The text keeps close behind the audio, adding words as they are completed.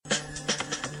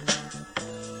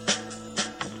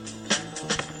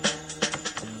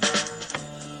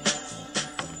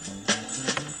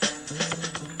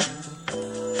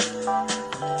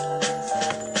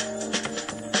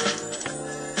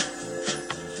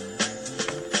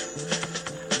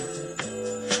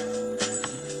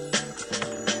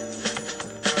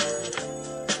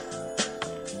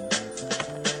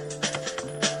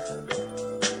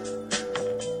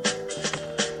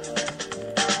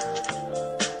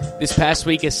This past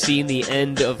week has seen the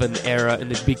end of an era and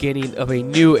the beginning of a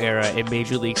new era in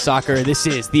Major League Soccer. This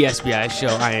is the SBI Show.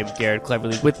 I am Garrett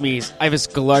Cleverly. With me is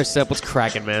Ivis Galarcep. What's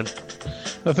cracking, man?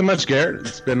 Nothing much, Garrett.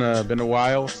 It's been a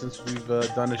while since we've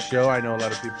done a show. I know a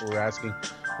lot of people were asking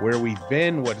where we've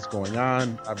been, what is going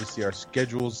on. Obviously, our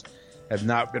schedules have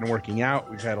not been working out.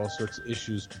 We've had all sorts of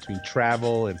issues between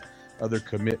travel and other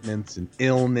commitments and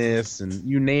illness and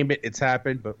you name it, it's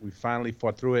happened. But we finally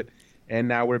fought through it, and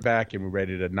now we're back and we're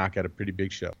ready to knock out a pretty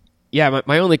big show. Yeah,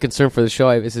 my only concern for the show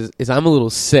is I'm a little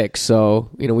sick, so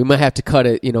we might have to cut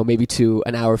it, maybe to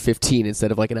an hour 15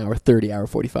 instead of like an hour 30, hour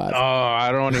 45. Oh,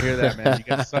 I don't want to hear that, man. You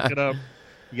got to suck it up.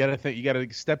 You got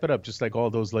to step it up, just like all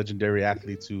those legendary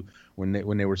athletes who, when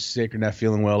they were sick or not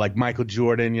feeling well, like Michael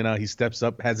Jordan. He steps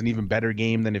up, has an even better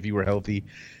game than if he were healthy.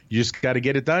 You just got to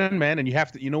get it done, man. And you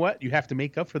have to, you know what? You have to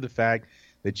make up for the fact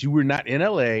that you were not in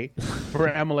LA for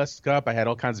MLS Cup. I had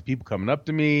all kinds of people coming up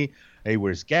to me. Hey,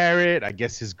 where's Garrett? I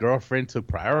guess his girlfriend took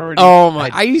priority. Oh my!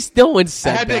 No one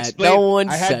said that. No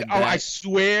one said that. Oh, I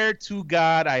swear to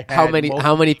God, I had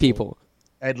how many people?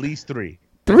 At least three.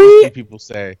 3 people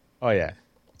say, "Oh yeah."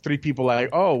 3 people like,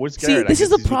 "Oh, where's Garrett?" See, this is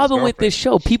the problem with this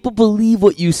show. People believe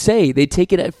what you say. They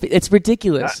take it. It's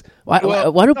ridiculous. Why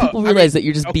don't people realize that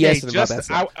you're just BSing about that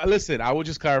stuff? Listen, I will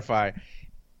just clarify.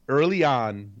 Early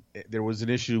on, there was an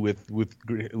issue with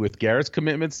Garrett's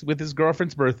commitments with his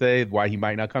girlfriend's birthday, why he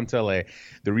might not come to LA.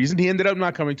 The reason he ended up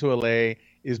not coming to LA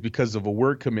is because of a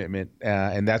work commitment,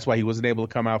 and that's why he wasn't able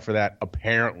to come out for that,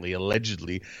 apparently,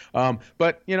 allegedly.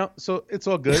 But so it's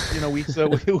all good. We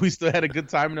still had a good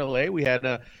time in LA. We had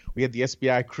the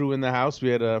SBI crew in the house. We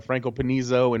had Franco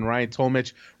Panizo and Ryan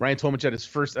Tolmich. Ryan Tolmich had his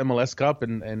first MLS Cup,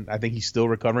 and I think he's still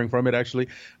recovering from it, actually.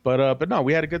 But no,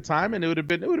 we had a good time, and it would have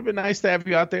been nice to have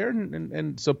you out there,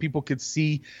 and so people could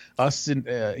see us and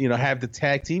have the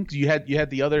tag team, because you had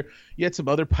some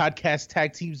other podcast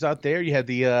tag teams out there. You had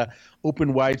the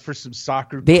Open Wide for some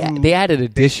soccer. They added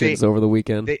additions over the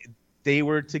weekend. They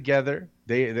were together.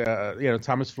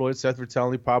 Thomas Floyd, Seth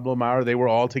Vertelli, Pablo Maurer, they were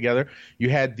all together. You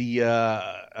had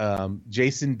the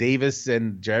Jason Davis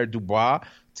and Jared Dubois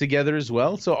together as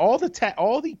well. So all the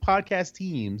podcast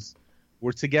teams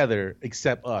were together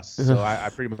except us. So I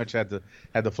pretty much had to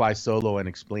fly solo and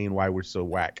explain why we're so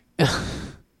whack.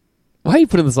 Why are you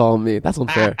putting this all on me? That's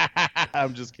unfair.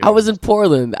 I'm just kidding. I was in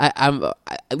Portland.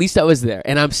 At least I was there,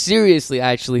 and I'm seriously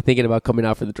actually thinking about coming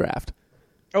out for the draft.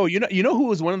 Oh, you know who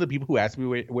was one of the people who asked me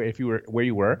where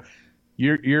you were?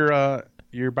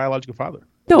 Your biological father.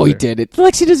 No, he didn't.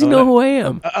 Alexi doesn't know who I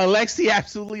am. Alexi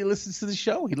absolutely listens to the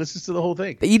show. He listens to the whole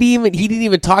thing. He didn't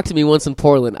even talk to me once in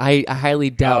Portland. I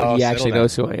highly doubt he actually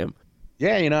knows who I am.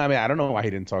 Yeah, I don't know why he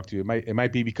didn't talk to you. It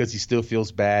might be because he still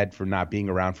feels bad for not being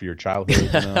around for your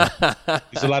childhood.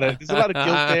 There's a lot of guilt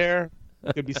there.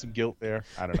 Could be some guilt there.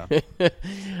 I don't know.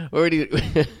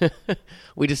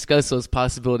 We discussed those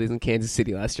possibilities in Kansas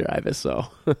City last year, Ivis. So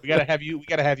we gotta have you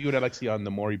and Alexi on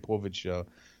the Maury Povich show,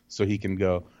 so he can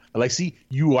go, Alexi,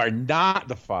 you are not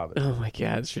the father. Oh my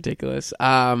God, it's ridiculous.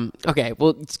 Okay,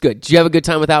 well, it's good. Did you have a good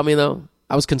time without me though?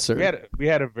 I was concerned. We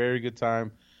had a very good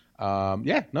time.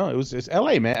 It's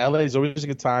LA, man. LA is always a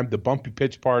good time. The bumpy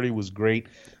pitch party was great.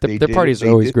 Their parties are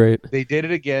always great. They did it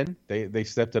again. They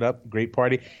stepped it up. Great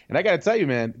party. And I got to tell you,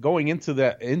 man, going into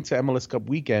MLS Cup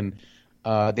weekend,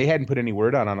 they hadn't put any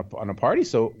word on a party,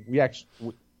 so we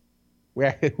actually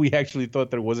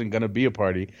thought there wasn't going to be a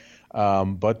party,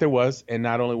 but there was. And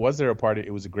not only was there a party,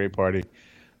 it was a great party.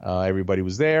 Everybody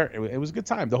was there. It was a good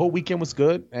time. The whole weekend was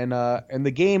good, and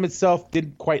the game itself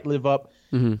didn't quite live up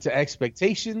to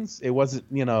expectations. It wasn't,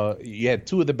 you had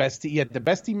two of the best. You had the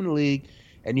best team in the league,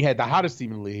 and you had the hottest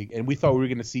team in the league. And we thought we were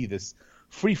going to see this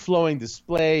free-flowing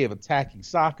display of attacking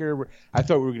soccer. I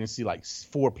thought we were going to see like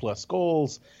 4+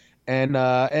 goals, and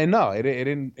no, it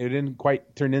didn't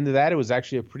quite turn into that. It was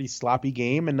actually a pretty sloppy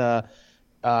game, and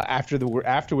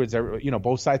afterwards,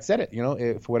 both sides said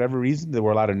it. For whatever reason, there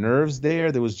were a lot of nerves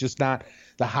there. There was just not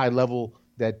the high level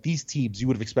that you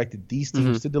would have expected these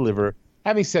teams to deliver.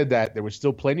 Having said that, there was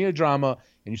still plenty of drama,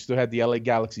 and you still had the LA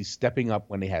Galaxy stepping up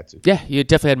when they had to. Yeah, you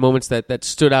definitely had moments that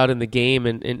stood out in the game,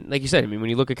 and like you said, when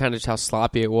you look at kind of just how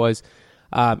sloppy it was,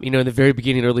 in the very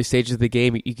beginning, early stages of the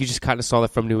game, you just kind of saw that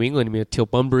from New England. Teal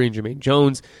Bunbury and Jermaine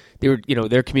Jones, they were,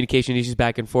 their communication issues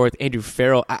back and forth. Andrew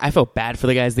Farrell, I felt bad for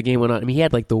the guy as the game went on. He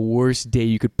had like the worst day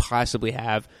you could possibly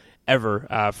have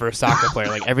ever for a soccer player.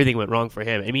 Like everything went wrong for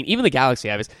him. Even the Galaxy,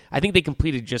 I think they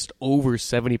completed just over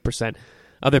 70%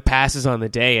 of their passes on the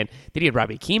day, and then he had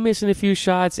Robbie Keane missing a few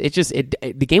shots.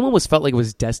 The game almost felt like it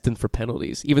was destined for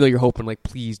penalties, even though you're hoping like,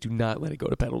 please do not let it go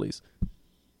to penalties.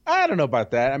 I don't know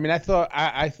about that. I thought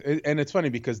and it's funny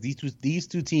because these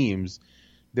two teams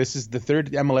This is the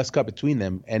third MLS Cup between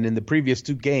them, and in the previous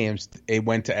two games, it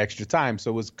went to extra time,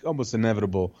 so it was almost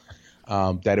inevitable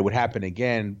that it would happen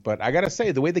again. But I gotta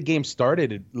say, the way the game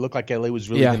started, it looked like LA was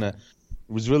really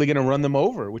gonna run them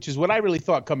over, which is what I really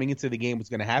thought coming into the game was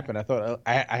gonna happen. I thought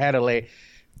I had LA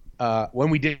when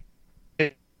we did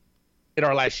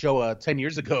our last show 10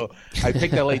 years ago. I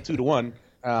picked LA 2-1.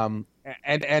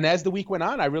 And as the week went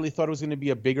on, I really thought it was going to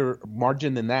be a bigger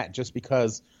margin than that, just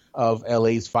because of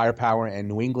LA's firepower and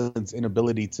New England's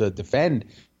inability to defend.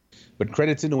 But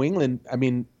credit to New England. I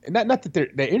mean, not that their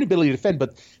inability to defend,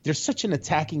 but they're such an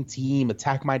attacking team,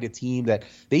 attack-minded team, that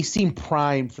they seem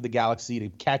primed for the Galaxy to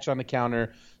catch on the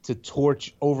counter, to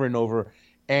torch over and over.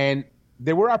 And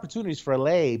there were opportunities for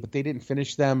LA, but they didn't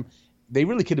finish them. They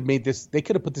really could have made this. They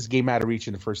could have put this game out of reach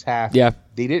in the first half. Yeah,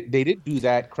 they didn't do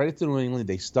that. Credit to New England.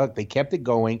 They stuck. They kept it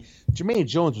going. Jermaine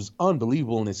Jones was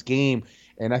unbelievable in this game,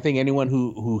 and I think anyone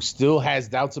who still has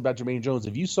doubts about Jermaine Jones,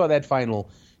 if you saw that final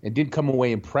and didn't come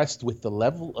away impressed with the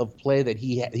level of play that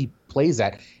he plays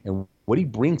at and what he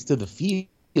brings to the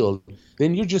field,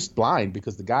 then you're just blind,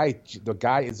 because the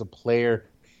guy is a player.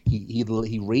 He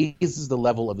raises the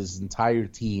level of his entire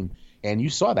team. And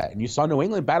you saw that, and you saw New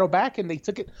England battle back, and they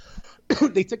took it.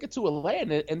 They took it to LA,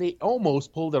 and they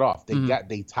almost pulled it off.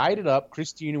 They tied it up.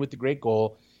 Chris Tierney with the great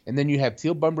goal, and then you have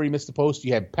Teal Bunbury miss the post.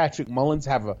 You have Patrick Mullins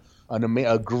have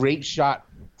a great shot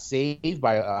saved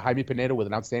by Jaime Pineda with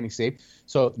an outstanding save.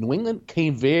 So New England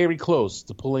came very close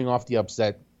to pulling off the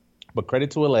upset, but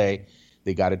credit to LA,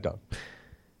 they got it done.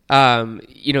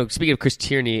 Speaking of Chris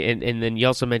Tierney, and then you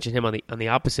also mentioned him on the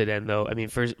opposite end, though. I mean,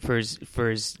 for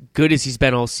as good as he's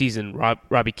been all season,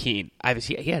 Robbie Keane,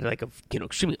 obviously he had like a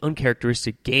extremely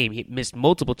uncharacteristic game. He missed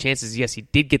multiple chances. Yes, he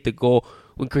did get the goal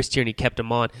when Chris Tierney kept him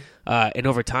on in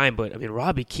overtime. But I mean,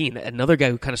 Robbie Keane, another guy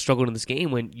who kind of struggled in this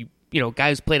game, when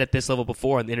guys played at this level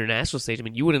before on the international stage. I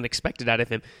mean, you wouldn't expect it out of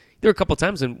him. There were a couple of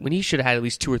times when he should have had at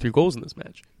least 2 or 3 goals in this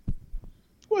match.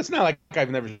 Well, it's not like I've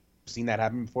never seen that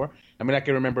happen before. I mean, I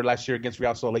can remember last year against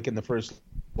Real Salt Lake in the first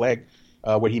leg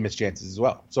where he missed chances as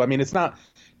well. So, I mean, it's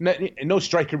no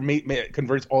striker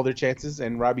converts all their chances,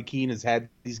 and Robbie Keane has had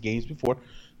these games before.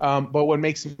 But what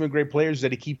makes him a great player is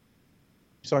that he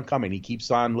keeps on coming. He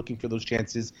keeps on looking for those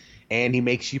chances, and he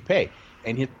makes you pay.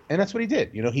 And that's what he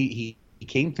did. He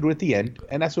came through at the end,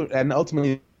 and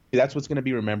ultimately that's what's going to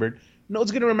be remembered. No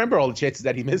one's going to remember all the chances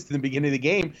that he missed in the beginning of the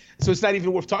game, so it's not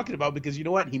even worth talking about, because you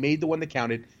know what? He made the one that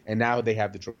counted, and now they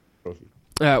have the trophy.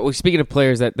 Well, speaking of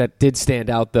players that did stand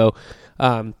out, though,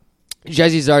 Jazzy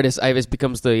Zardes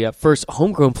becomes the first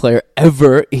homegrown player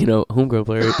ever,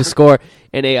 to score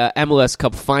in a MLS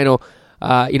Cup final.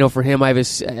 For him,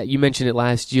 you mentioned it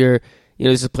last year.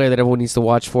 This is a player that everyone needs to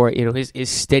watch for. His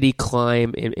steady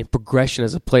climb and progression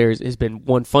as a player has been,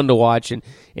 one, fun to watch, and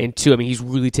two, I mean, he's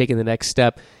really taken the next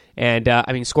step. And,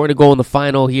 scoring a goal in the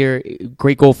final here,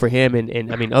 great goal for him.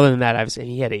 And I mean, other than that,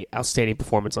 he had an outstanding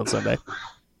performance on Sunday.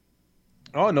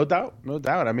 Oh, no doubt. No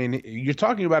doubt. I mean, you're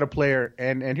talking about a player,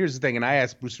 and here's the thing, and I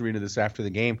asked Bruce Arena this after the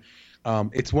game.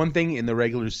 It's one thing in the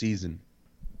regular season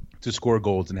to score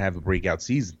goals and have a breakout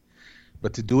season,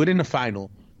 but to do it in a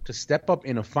final, to step up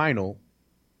in a final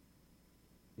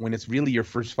when it's really your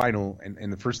first final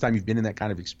and the first time you've been in that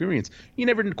kind of experience, you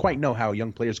never quite know how a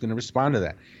young player is going to respond to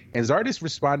that. And Zardes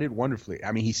responded wonderfully.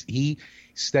 I mean, he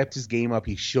stepped his game up.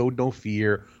 He showed no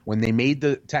fear. When they made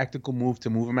the tactical move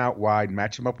to move him out wide,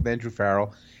 match him up with Andrew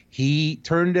Farrell, he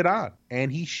turned it on,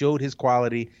 and he showed his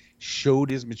quality,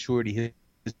 showed his maturity,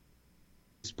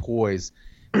 his poise,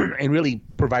 and really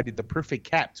provided the perfect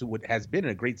cap to what has been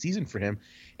a great season for him.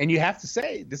 And you have to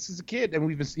say, this is a kid, and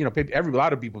we've been, a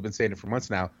lot of people have been saying it for months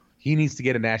now. He needs to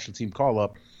get a national team call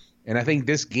up, and I think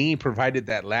this game provided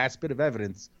that last bit of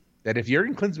evidence that if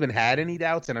Jurgen Klinsmann had any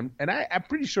doubts, and I'm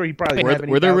pretty sure he probably didn't have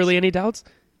any were there doubts. Really any doubts?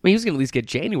 I mean, he was going to at least get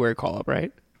January call up,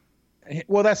 right?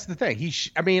 Well, that's the thing.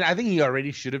 I think he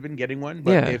already should have been getting one,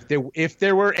 but if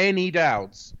there were any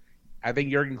doubts, I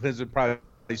think Jurgen Klinsmann probably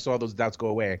saw those doubts go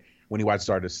away when he watched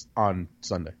Zardes on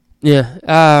Sunday. Yeah.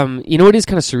 What is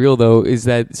kind of surreal, though, is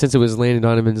that since it was Landon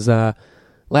Donovan's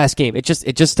last game, it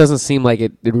just doesn't seem like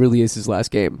it really is his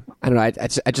last game. I don't know.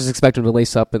 I just expect him to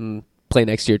lace up and play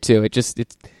next year, too.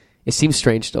 It seems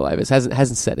strange still, Ives.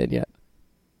 Hasn't set in yet.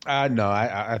 No,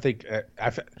 I think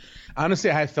honestly,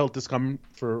 I have felt this coming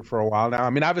for a while now.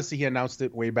 I mean, obviously, he announced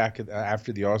it way back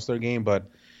after the All-Star game, but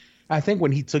I think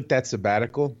when he took that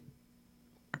sabbatical,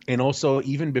 and also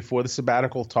even before the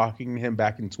sabbatical, talking to him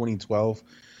back in 2012,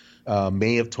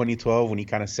 May of 2012, when he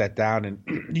kind of sat down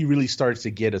and he really starts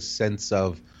to get a sense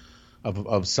of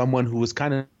someone who was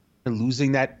kind of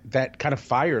losing that kind of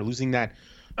fire, losing that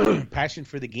passion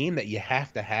for the game that you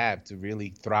have to really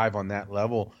thrive on that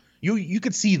level. you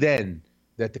could see then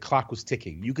that the clock was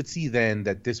ticking. You could see then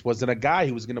that this wasn't a guy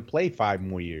who was going to play 5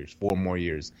 more years, 4 more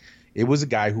years. It was a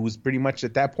guy who was pretty much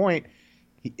at that point,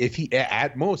 if he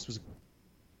at most was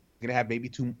going to have maybe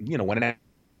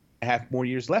 1.5 more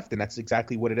years left, and that's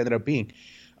exactly what it ended up being.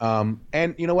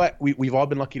 And you know what? We've all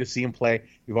been lucky to see him play.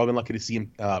 We've all been lucky to see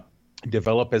him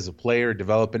develop as a player,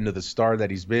 develop into the star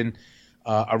that he's been.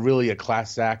 A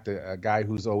class act, a guy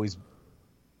who's always,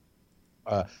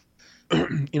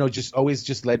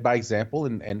 just led by example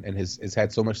and has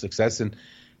had so much success. And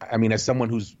I mean, as someone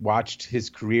who's watched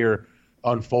his career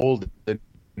unfold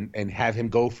and have him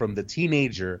go from the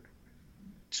teenager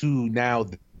to now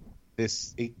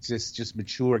this just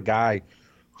mature guy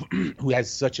who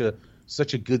has such a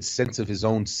good sense of his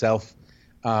own self.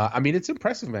 I mean, it's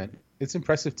impressive, man. It's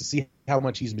impressive to see how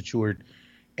much he's matured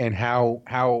and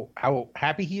how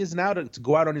happy he is now to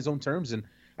go out on his own terms. And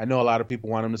I know a lot of people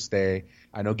want him to stay.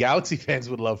 I know Galaxy fans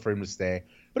would love for him to stay,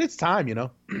 but it's time,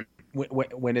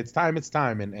 when it's time, it's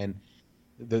time. And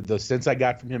the sense I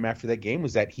got from him after that game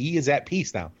was that he is at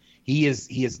peace now. He's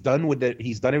done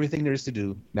everything there is to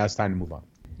do. Now it's time to move on.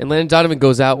 And Landon Donovan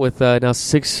goes out with now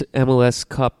 6 MLS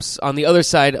Cups. On the other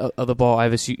side of the ball,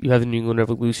 Ivis, you have the New England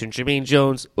Revolution. Jermaine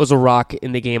Jones was a rock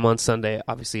in the game on Sunday.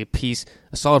 Obviously a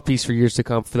solid piece for years to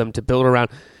come for them to build around.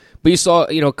 But you saw,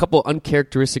 a couple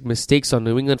uncharacteristic mistakes on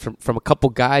New England from a couple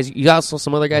guys. You also saw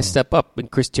some other guys step up, and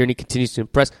Chris Tierney continues to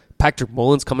impress. Patrick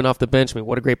Mullins coming off the bench. I mean,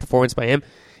 what a great performance by him.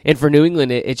 And for New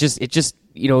England, it just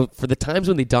for the times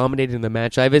when they dominated in the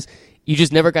match, Ivis, you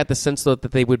just never got the sense, though,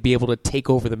 that they would be able to take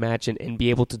over the match and be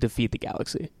able to defeat the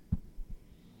Galaxy.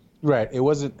 Right. It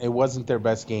wasn't their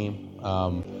best game.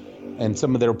 And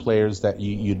some of their players that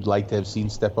you'd like to have seen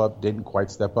step up didn't quite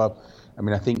step up. I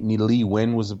mean, I think Lee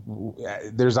Wynn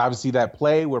there's obviously that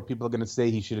play where people are going to say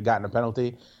he should have gotten a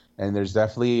penalty. And there's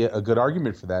definitely a good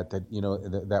argument for that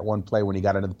that one play when he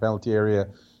got into the penalty area,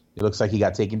 it looks like he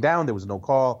got taken down. There was no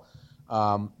call.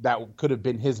 That could have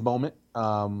been his moment.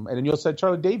 And then you also had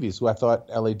Charlie Davies, who I thought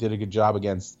LA did a good job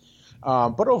against.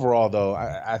 But overall, though,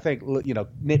 I think,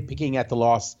 nitpicking at the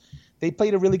loss, they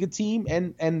played a really good team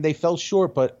and they fell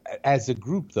short. But as a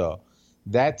group, though,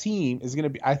 that team is going to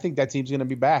be – I think that team's going to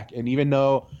be back. And even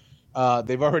though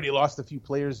they've already lost a few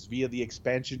players via the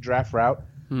expansion draft route,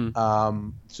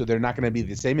 so they're not going to be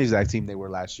the same exact team they were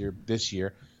this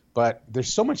year. But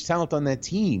there's so much talent on that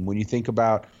team when you think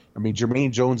about – I mean,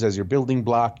 Jermaine Jones as your building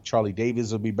block. Charlie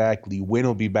Davies will be back. Lee Wynn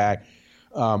will be back.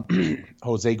 Jose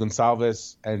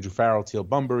Gonçalves, Andrew Farrell, Teal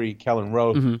Bunbury, Kellen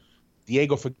Rowe,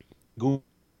 Diego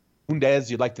Fagundes.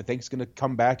 You'd like to think is going to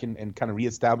come back and kind of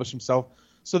reestablish himself.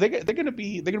 So they're going to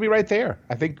be right there.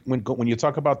 I think when you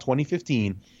talk about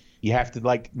 2015, you have to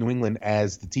like New England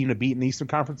as the team to beat in the Eastern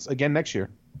Conference again next year.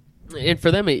 And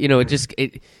for them,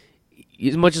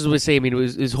 as much as we say, I mean,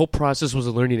 his whole process was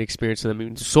a learning experience for them. I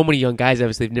mean, so many young guys,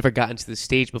 obviously, they've never gotten to this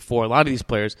stage before. A lot of these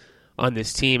players on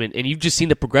this team, and you've just seen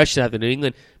the progression out of New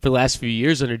England for the last few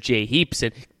years under Jay Heaps.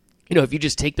 And, if you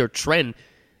just take their trend,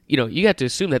 you have to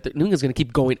assume that New England's going to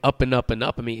keep going up and up and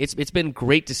up. I mean, it's been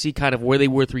great to see kind of where they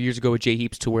were 3 years ago with Jay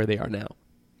Heaps to where they are now.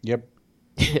 Yep.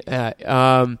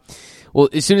 Well,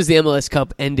 as soon as the MLS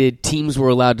Cup ended, teams were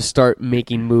allowed to start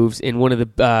making moves. And one of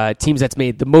the teams that's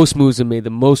made the most moves and made the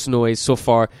most noise so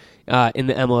far in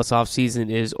the MLS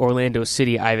offseason is Orlando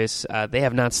City, Ivis. They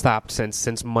have not stopped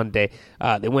since Monday.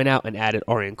 They went out and added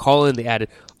Arian Collin. They added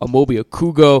Amobi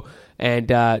Okugo. And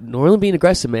New Orleans being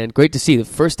aggressive, man. Great to see. The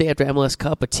first day after MLS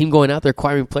Cup, a team going out there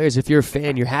acquiring players. If you're a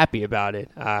fan, you're happy about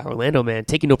it. Orlando, man,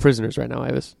 taking no prisoners right now,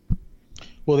 Ivis.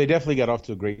 Well, they definitely got off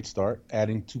to a great start,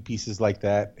 adding 2 pieces like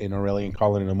that in Aurelian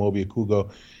Collin and Amobi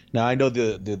Okugo. Now, I know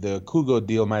the Okugo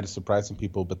deal might have surprised some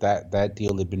people, but that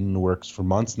deal had been in the works for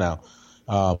months now.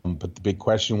 But the big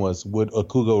question was, would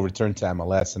Okugo return to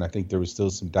MLS? And I think there was still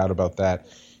some doubt about that.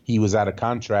 He was out of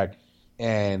contract,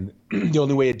 and the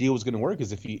only way a deal was going to work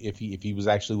is if he was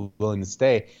actually willing to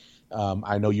stay.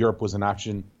 I know Europe was an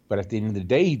option, but at the end of the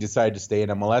day, he decided to stay in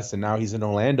MLS, and now he's in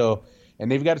Orlando. And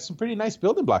they've got some pretty nice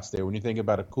building blocks there when you think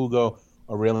about Okugo,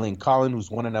 Aurelian Collin, who's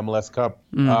won an MLS Cup,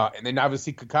 and then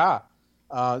obviously Kaká.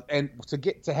 And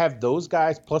to have those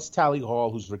guys plus Tally Hall,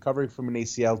 who's recovering from an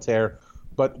ACL tear,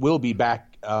 but will be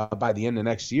back by the end of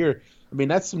next year. I mean,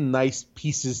 that's some nice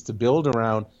pieces to build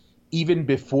around even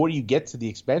before you get to the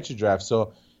expansion draft.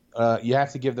 So you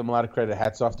have to give them a lot of credit.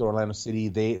 Hats off to Orlando City.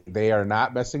 They are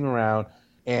not messing around.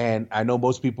 And I know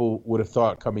most people would have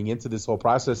thought coming into this whole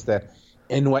process that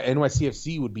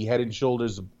NYCFC would be head and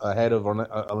shoulders ahead of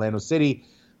Orlando City.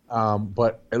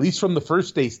 But at least from the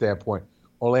first day standpoint,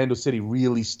 Orlando City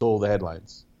really stole the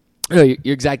headlines. No,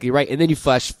 you're exactly right. And then you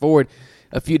flash forward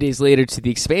a few days later to the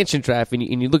expansion draft, and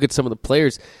you look at some of the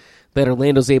players that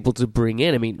Orlando's able to bring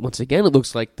in. I mean, once again, it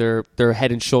looks like they're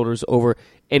head and shoulders over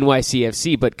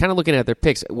NYCFC. But kind of looking at their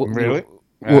picks, really.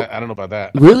 I don't know about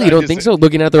that. Really? You don't think so?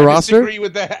 Looking at their roster? I disagree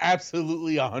with that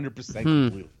absolutely 100%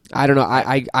 completely. I don't know.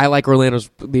 I like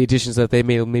the additions that they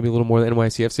made maybe a little more than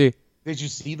NYCFC. Did you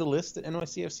see the list that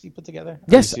NYCFC put together?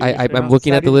 Yes, I'm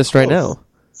looking at the list right now.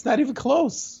 It's not even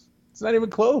close.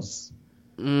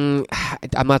 I'm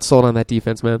not sold on that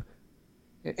defense, man.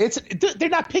 They're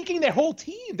not picking their whole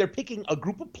team. They're picking a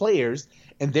group of players,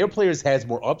 and their players has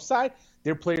more upside.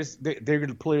 Their players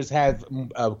have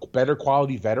better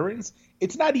quality veterans.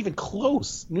 It's not even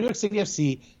close. New York City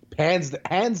FC,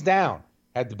 hands down,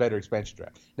 had the better expansion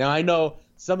draft. Now I know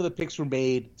some of the picks were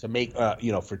made to make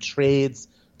for trades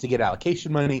to get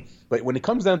allocation money, but when it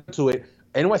comes down to it,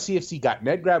 NYCFC got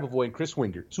Ned Grabavoy and Chris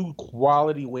Winger, two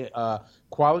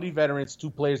quality veterans, two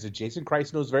players that Jason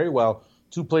Christ knows very well,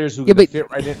 two players who can fit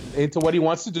right into what he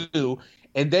wants to do,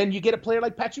 and then you get a player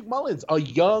like Patrick Mullins, a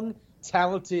young,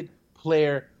 talented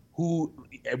player who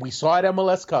we saw at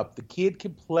MLS Cup. The kid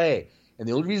can play. And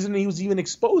the only reason he was even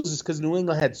exposed is because New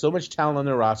England had so much talent on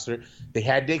their roster. They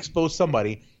had to expose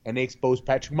somebody, and they exposed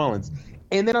Patrick Mullins.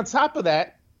 And then on top of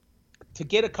that, to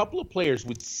get a couple of players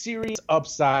with serious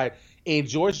upside in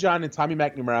George John and Tommy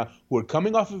McNamara, who are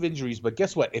coming off of injuries. But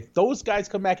guess what? If those guys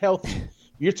come back healthy,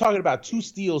 you're talking about two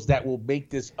steals that will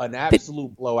make this an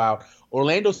absolute blowout.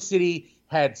 Orlando City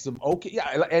had some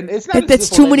and it's not. That's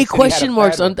too many question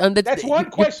marks on that. That's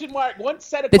one question mark. One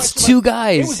set of. It's two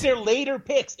guys. It was their later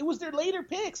picks.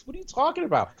 What are you talking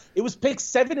about? It was picks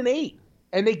 7 and 8,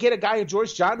 and they get a guy in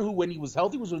George John who, when he was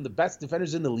healthy, was one of the best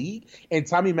defenders in the league, and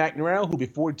Tommy McNamara, who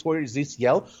before he tore his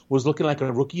ACL was looking like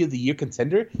a Rookie of the Year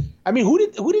contender. I mean, who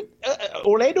did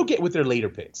Orlando get with their later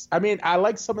picks? I mean, I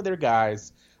like some of their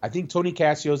guys. I think Tony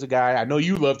Cassio's a guy. I know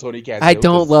you love Tony Cassio. I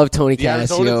don't love Tony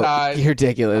Cassio. You're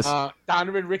ridiculous.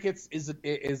 Donovan Ricketts is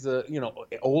a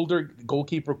older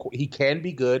goalkeeper. He can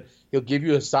be good. He'll give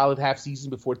you a solid half season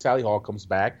before Tally Hall comes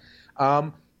back.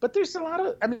 But there's a lot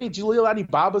of. I mean, Jalil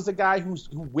Baba's a guy who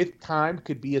with time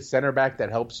could be a center back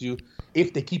that helps you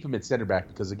if they keep him at center back,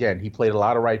 because again, he played a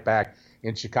lot of right back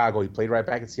in Chicago. He played right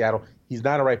back in Seattle. He's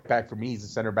not a right back for me. He's a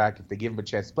center back. If they give him a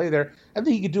chance to play there, I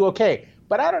think he could do okay.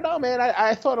 But I don't know, man.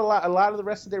 I thought a lot of the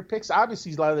rest of their picks.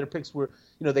 Obviously, a lot of their picks were,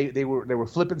 they were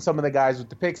flipping some of the guys with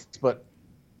the picks. But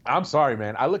I'm sorry,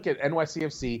 man. I look at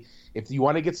NYCFC. If you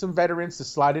want to get some veterans to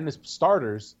slide in as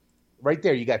starters, right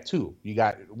there you got two. You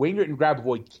got Wainwright and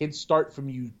Grabavoy can start for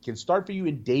you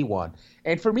in day one.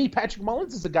 And for me, Patrick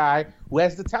Mullins is a guy who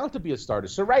has the talent to be a starter.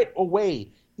 So right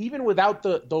away, even without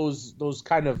those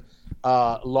kind of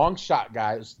long shot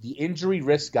guys, the injury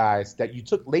risk guys that you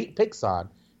took late picks on.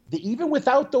 Even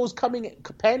without those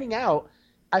panning out,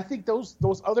 I think those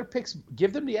other picks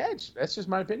give them the edge. That's just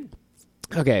my opinion.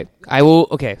 Okay, I will.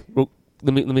 Okay, well,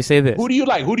 let me say this. Who do you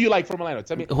like? Who do you like from Orlando?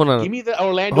 Tell me. Hold on. Give me the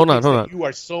Orlando picks that you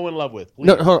are so in love with. Please.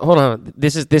 No, hold on.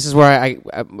 This is where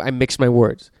I mix my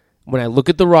words. When I look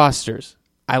at the rosters,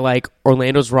 I like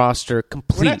Orlando's roster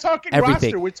complete. We're not talking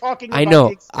everything. Roster. We're talking. I about know.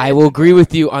 The I will agree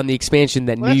with you on the expansion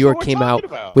that New York came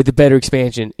out with a better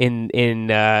expansion.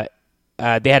 They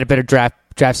had a better draft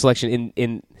selection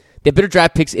in they have better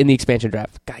draft picks in the expansion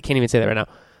draft. God, I can't even say that right now.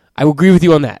 I will agree with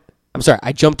you on that. I'm sorry.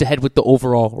 I jumped ahead with the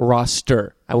overall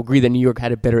roster. I will agree that New York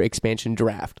had a better expansion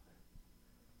draft.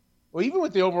 Well, even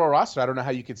with the overall roster, I don't know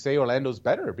how you could say Orlando's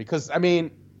better because I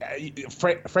mean,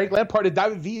 Frank Lampard and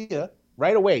David Villa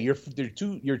right away. You're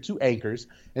two anchors,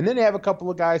 and then they have a couple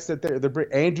of guys that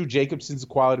they're Andrew Jacobson's a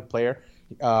quality player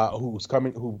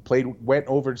went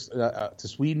over to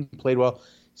Sweden, played well.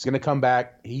 He's going to come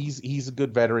back. He's a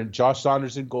good veteran. Josh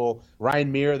Saunders in goal.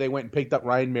 Ryan Mira, they went and picked up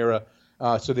Ryan Mira.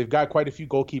 So they've got quite a few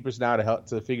goalkeepers now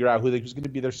to figure out who's going to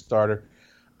be their starter.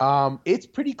 It's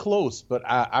pretty close, but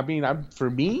for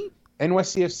me,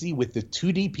 NYCFC with the 2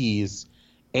 DPs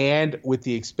and with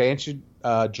the expansion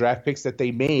draft picks that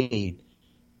they made,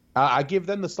 I give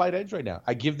them the slight edge right now.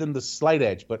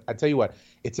 But I tell you what,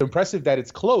 it's impressive that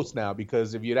it's close now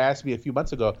because if you'd asked me a few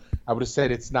months ago, I would have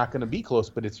said it's not going to be close,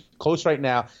 but it's close right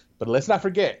now. But let's not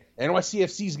forget,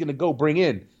 NYCFC is going to go bring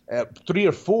in 3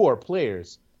 or 4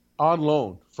 players on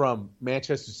loan from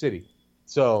Manchester City.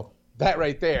 So that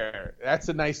right there, that's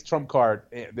a nice trump card.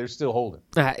 They're still holding.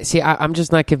 I'm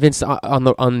just not convinced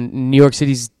on New York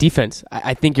City's defense.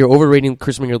 I think you're overrating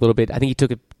Chris Winger a little bit. I think he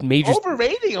took a major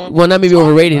overrating him. Well, not maybe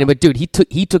overrating him, but dude, he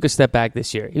took a step back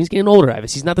this year. He was getting older,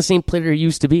 Ivis. He's not the same player he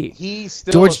used to be. He's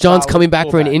still George John's coming back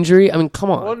for an injury. I mean,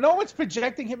 come on. Well, no one's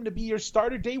projecting him to be your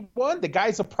starter day one. The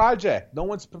guy's a project. No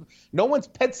one's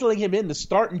penciling him in to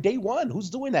start in day one. Who's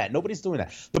doing that? Nobody's doing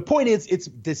that. The point is, it's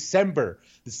December.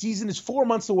 The season is 4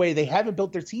 months away. They haven't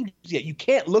built their teams yet. You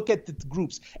can't look at the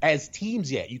groups as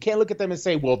teams yet. You can't look at them and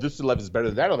say, well, this 11 is better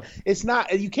than that 11. It's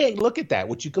not. You can't look at that.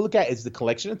 What you can look at is the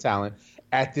collection of talent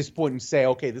at this point and say,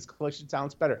 okay, this collection of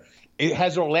talent's better.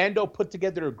 Has Orlando put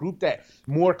together a group that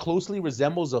more closely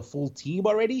resembles a full team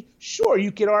already? Sure,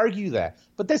 you could argue that.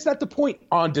 But that's not the point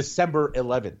on December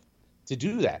 11th to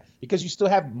do that, because you still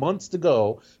have months to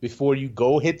go before you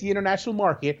go hit the international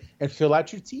market and fill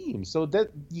out your team. So that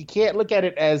you can't look at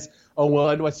it as, oh,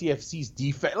 well, NYCFC's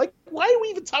defense. Like, why are we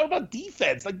even talking about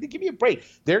defense? Like, give me a break.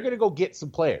 They're going to go get some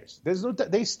players.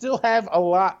 They still have a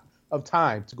lot of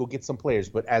time to go get some players.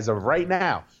 But as of right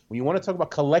now, when you want to talk about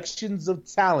collections of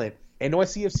talent,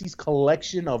 NYCFC's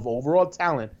collection of overall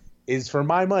talent is, for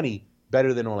my money,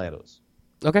 better than Orlando's.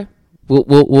 Okay.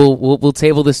 We'll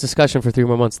table this discussion for 3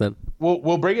 more months then.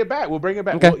 We'll bring it back.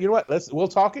 Okay. Well, you know what? We'll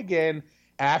talk again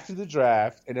after the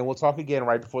draft, and then we'll talk again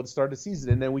right before the start of the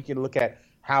season, and then we can look at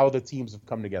how the teams have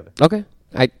come together. Okay.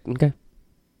 Okay.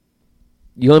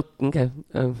 You want okay?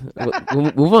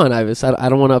 We'll move on, Ivis. I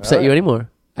don't want to upset you anymore.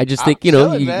 I just think you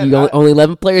only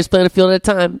 11 players play on a field at a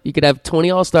time. You could have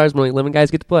 20 All-Stars, but only 11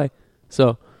 guys get to play.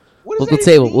 So we'll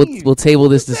table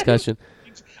this discussion.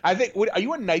 I think. Are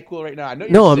you on NyQuil right now? I know.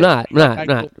 No, I'm not.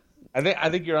 Not. I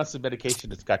think you're on some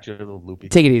medication that's got you a little loopy.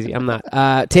 Take it easy. I'm not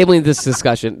tabling this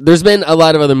discussion. There's been a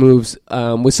lot of other moves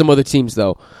with some other teams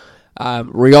though.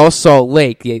 Real Salt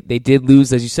Lake, they did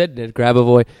lose, as you said, Ned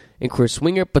Grabavoy and Chris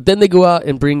Winger, but then they go out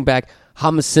and bring back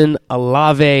Hamison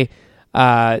Alave.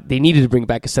 They needed to bring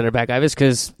back a center back, Ivis,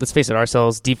 because let's face it,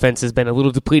 RSL's defense has been a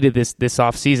little depleted this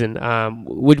offseason.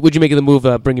 Would you make of the move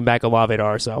bringing back Alave to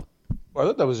RSL? Well, I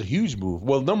thought that was a huge move.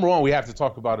 Well, number one, we have to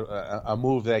talk about a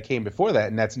move that came before that,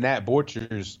 and that's Nat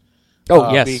Borchers.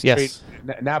 Yes.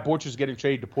 Nat Borchers getting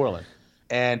traded to Portland.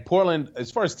 And Portland, as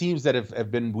far as teams that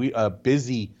have been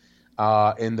busy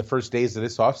in the first days of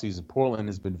this offseason, Portland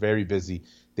has been very busy.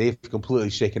 They've completely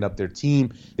shaken up their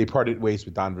team. They parted ways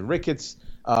with Donovan Ricketts.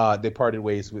 They parted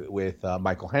ways with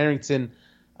Michael Harrington.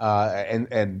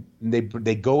 And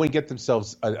they go and get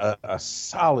themselves a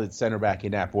solid center back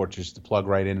in Nat Borchers to plug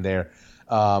right in there.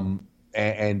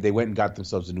 And they went and got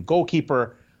themselves a new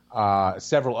goalkeeper,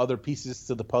 several other pieces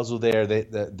to the puzzle there.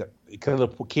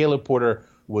 Caleb Porter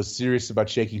was serious about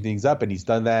shaking things up, and he's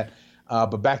done that.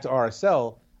 But back to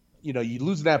RSL, you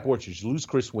lose Nat Borchers, you lose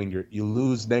Chris Winger, you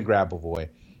lose Ned Grabavoy.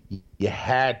 You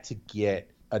had to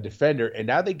get a defender, and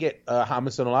now they get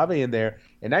Hamison Olave in there,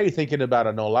 and now you're thinking about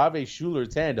an Olave-Schuler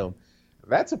tandem.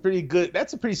 That's a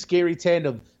pretty scary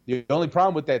tandem. The only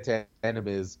problem with that tandem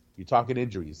is you're talking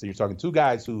injuries. So you're talking two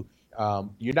guys who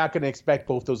you're not going to expect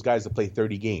both those guys to play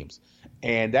 30 games.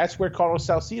 And that's where Carlos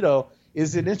Salcido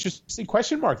is an interesting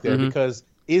question mark there, because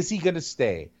is he going to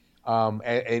stay? And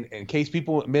in case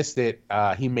people missed it,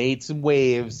 he made some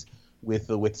waves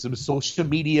with some social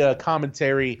media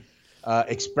commentary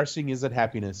expressing his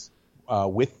unhappiness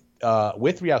with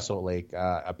Real Salt Lake.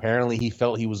 Apparently, he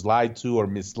felt he was lied to or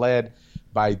misled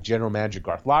by General Manager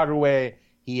Garth Lagerwey.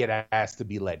 He had asked to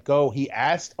be let go. He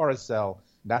asked RSL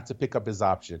not to pick up his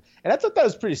option. And I thought that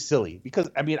was pretty silly because,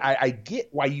 I get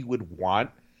why you would want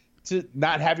to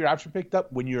not have your option picked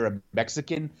up when you're a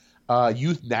Mexican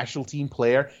youth national team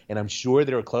player, and I'm sure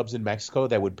there are clubs in Mexico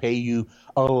that would pay you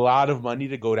a lot of money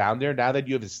to go down there now that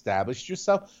you have established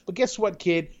yourself. But guess what,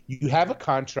 kid? You have a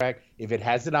contract. If it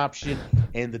has an option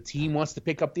and the team wants to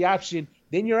pick up the option,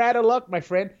 then you're out of luck, my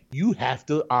friend. You have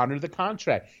to honor the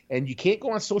contract. And you can't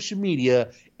go on social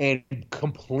media and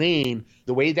complain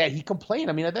the way that he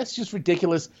complained. That's just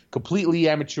ridiculous, completely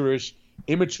amateurish,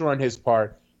 immature on his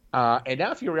part. And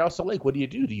now if you're Real Salt Lake, what do?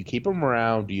 Do you keep him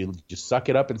around? Do you just suck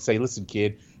it up and say, listen,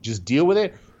 kid, just deal with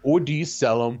it? Or do you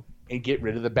sell him and get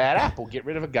rid of the bad apple? Get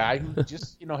rid of a guy who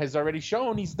just, has already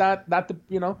shown he's not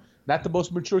the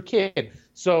most mature kid.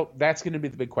 So that's going to be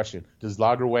the big question. Does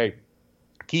Lagerwey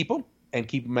keep him and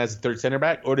keep him as a third center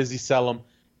back? Or does he sell him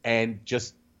and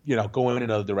just, go in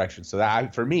another direction? So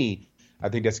that, for me, I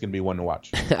think that's going to be one to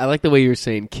watch. I like the way you were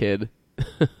saying kid.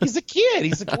 He's a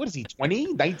kid. What is he,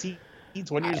 20, 19?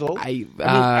 20 years old?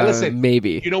 Listen,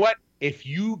 maybe. You know what? If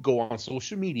you go on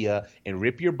social media and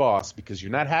rip your boss because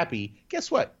you're not happy,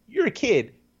 guess what? You're a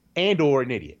kid and or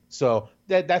an idiot. So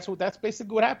that's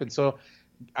basically what happened. So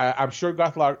I'm sure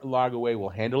Garth Lagerwey will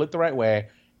handle it the right way.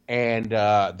 And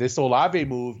this Olave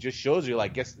move just shows you,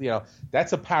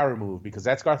 that's a power move because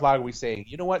that's Garth Lagerwey saying,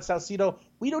 you know what, Salcido,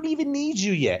 we don't even need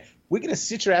you yet. We're going to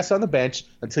sit your ass on the bench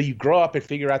until you grow up and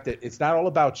figure out that it's not all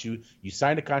about you. You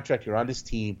signed a contract. You're on this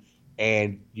team.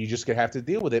 And you're just going to have to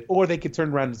deal with it. Or they could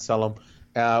turn around and sell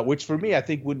him, which for me I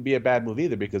think wouldn't be a bad move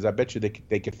either because I bet you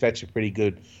they could fetch a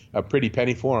pretty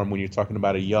penny for him when you're talking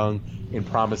about a young and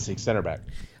promising center back.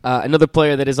 Another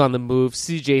player that is on the move,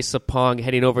 CJ Sapong,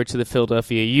 heading over to the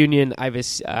Philadelphia Union.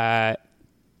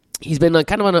 He's been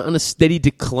kind of on a steady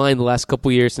decline the last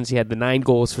couple years since he had the 9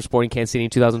 goals for Sporting Kansas City in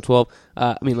 2012.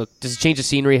 Look, does a change of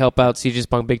scenery help out CJ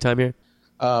Sapong big time here?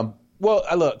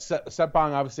 Look,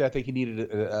 Sapong, obviously, I think he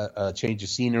needed a change of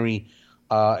scenery.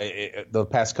 The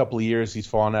past couple of years, he's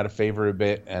fallen out of favor a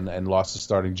bit and lost his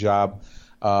starting job.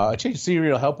 A change of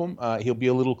scenery will help him. He'll be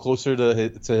a little closer to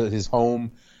his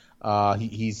home.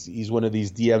 He's one of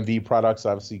these DMV products.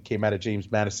 Obviously, came out of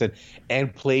James Madison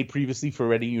and played previously for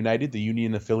Reading United, the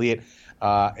Union affiliate.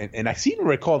 And I seem to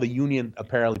recall the Union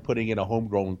apparently putting in a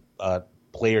homegrown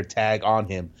player tag on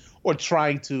him, or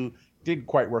trying to. Didn't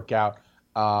quite work out.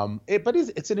 But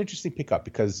it's an interesting pickup,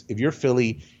 because if you're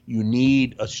Philly, you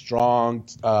need a strong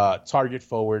target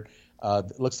forward.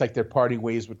 It looks like they're parting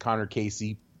ways with Connor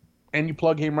Casey, and you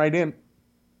plug him right in.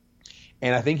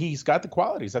 And I think he's got the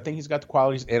qualities.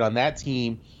 And on that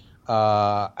team,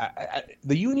 the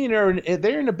Union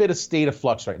they're in a bit of state of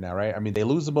flux right now, right? I mean, they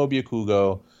lose Amobi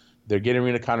Okugo. They're getting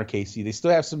rid of Connor Casey. They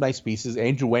still have some nice pieces.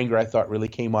 Andrew Wenger, I thought, really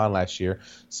came on last year.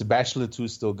 Sebastian Latou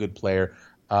is still a good player.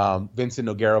 Vincent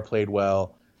Nogueira played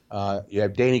well. You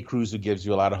have Danny Cruz, who gives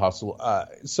you a lot of hustle.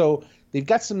 So they've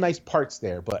got some nice parts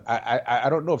there, but I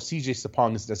don't know if CJ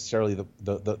Sapong is necessarily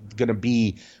the going to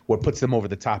be what puts them over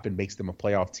the top and makes them a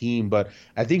playoff team. But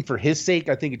I think for his sake,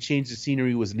 I think a change of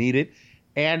scenery was needed,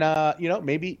 and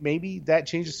maybe that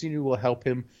change of scenery will help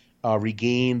him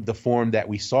regain the form that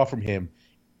we saw from him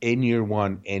in year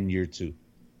 1 and year 2.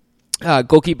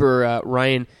 Goalkeeper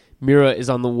Ryan Mira is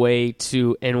on the way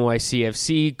to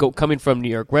NYCFC, coming from New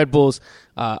York Red Bulls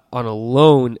on a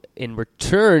loan. In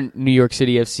return, New York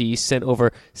City FC sent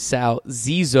over Sal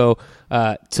Zizzo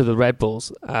to the Red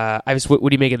Bulls. What do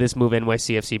you make of this move,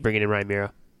 NYCFC, bringing in Ryan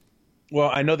Mira?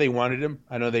 Well, I know they wanted him.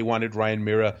 I know they wanted Ryan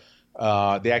Mira.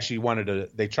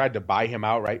 They tried to buy him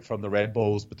outright from the Red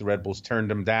Bulls, but the Red Bulls turned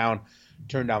down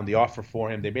the offer for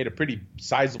him. They made a pretty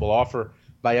sizable offer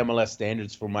by MLS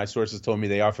standards. From my sources told me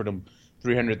they offered him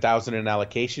 $300,000 in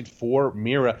allocation for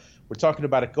Mira. We're talking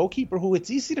about a goalkeeper who, it's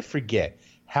easy to forget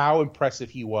how impressive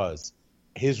he was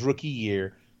his rookie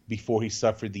year before he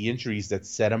suffered the injuries that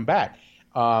set him back.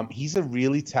 He's a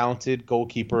really talented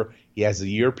goalkeeper. He has a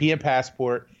European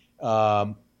passport,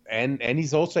 and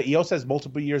he also has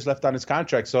multiple years left on his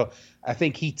contract. So I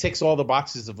think he ticks all the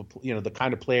boxes of the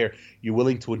kind of player you're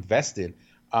willing to invest in.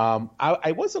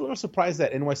 I was a little surprised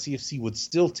that NYCFC would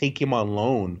still take him on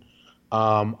loan.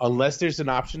 Unless there's an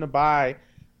option to buy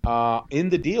in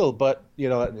the deal. But,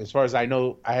 as far as I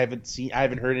know, I haven't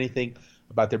heard anything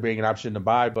about there being an option to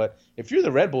buy. But if you're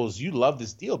the Red Bulls, you love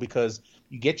this deal, because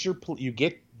you get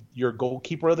your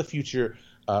goalkeeper of the future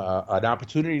an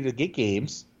opportunity to get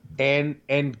games and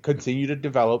continue to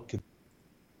develop,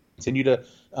 continue to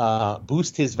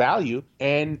boost his value.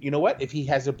 And you know what? If he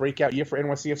has a breakout year for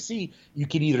NYCFC, you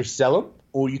can either sell him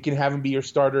or you can have him be your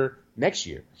starter next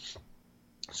year.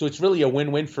 So it's really a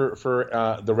win-win for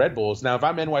the Red Bulls. Now, if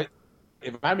I'm an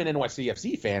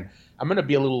NYCFC fan, I'm going to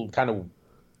be a little kind of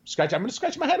I'm going to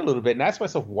scratch my head a little bit and ask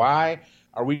myself, why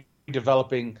are we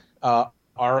developing the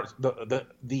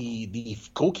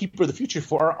goalkeeper of the future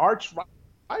for our arch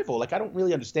rival? Like, I don't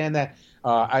really understand that.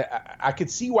 I could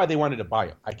see why they wanted to buy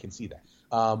him. I can see that,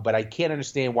 but I can't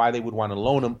understand why they would want to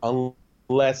loan him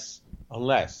unless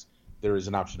there is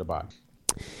an option to buy.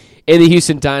 And the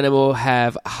Houston Dynamo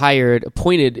have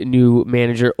appointed a new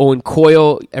manager, Owen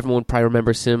Coyle. Everyone probably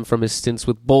remembers him from his stints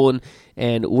with Bolton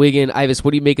and Wigan. Ivis,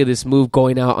 what do you make of this move,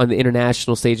 going out on the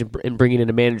international stage and bringing in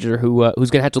a manager who's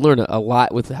going to have to learn a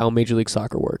lot with how Major League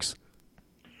Soccer works?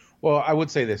 Well, I would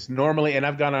say this. Normally, and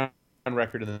I've gone on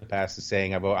record in the past as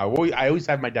saying I always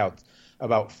have my doubts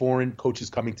about foreign coaches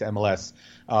coming to MLS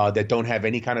that don't have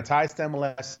any kind of ties to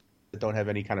MLS, that don't have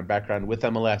any kind of background with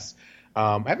MLS.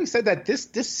 Having said that,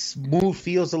 this move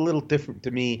feels a little different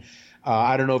to me.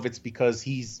 I don't know if it's because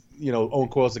he's, Owen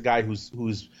Coyle's a guy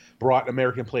who's brought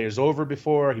American players over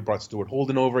before. He brought Stuart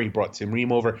Holden over. He brought Tim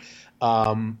Ream over.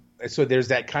 So there's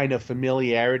that kind of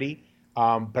familiarity.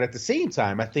 But at the same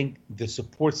time, I think the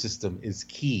support system is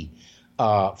key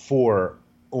for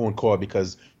Owen Coyle,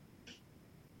 because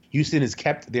Houston has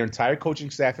kept their entire coaching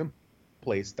staff in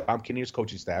place. Tom Kinnear's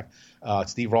coaching staff,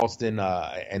 Steve Ralston,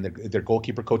 and their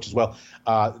goalkeeper coach as well.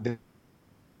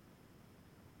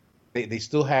 They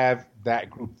still have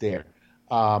that group there.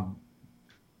 And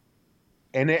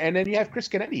then you have Chris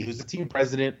Canetti, who's the team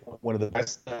president, one of the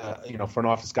best front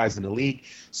office guys in the league.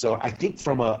 So I think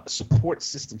from a support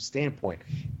system standpoint,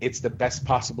 it's the best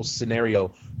possible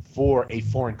scenario for a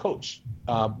foreign coach.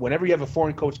 Whenever you have a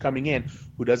foreign coach coming in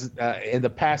who doesn't, in the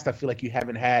past, I feel like you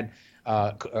haven't had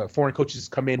foreign coaches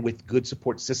come in with good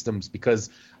support systems, because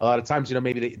a lot of times,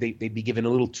 maybe they'd be given a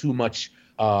little too much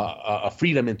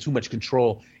freedom and too much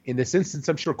control. In this instance,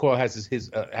 I'm sure Coyle has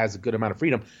has a good amount of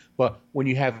freedom. But when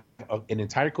you have an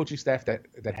entire coaching staff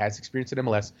that has experience in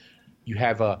MLS, you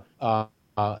have the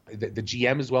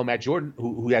GM as well, Matt Jordan,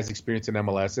 who has experience in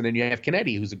MLS, and then you have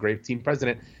Kennedy, who's a great team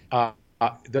president.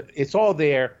 It's all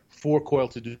there for Coyle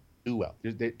to do well.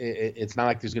 It's not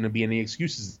like there's going to be any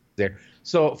excuses there.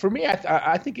 So for me,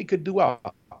 I think it could do well.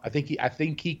 I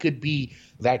think he could be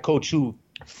that coach who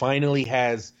finally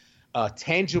has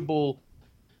tangible,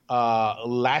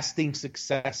 lasting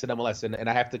success in MLS. And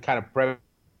I have to kind of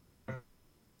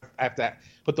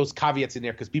put those caveats in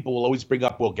there, because people will always bring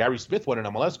up, well, Gary Smith won an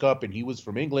MLS Cup and he was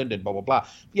from England and blah, blah, blah.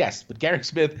 Yes, but Gary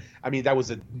Smith, that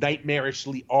was a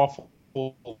nightmarishly awful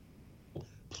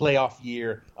playoff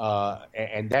year.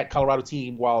 And that Colorado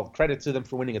team, while credit to them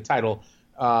for winning a title,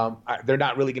 they're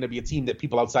not really going to be a team that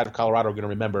people outside of Colorado are going to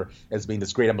remember as being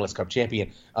this great MLS Cup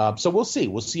champion. So we'll see.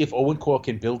 We'll see if Owen Coyle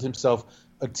can build himself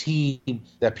a team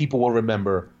that people will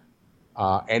remember.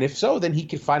 And if so, then he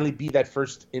can finally be that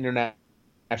first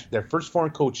their first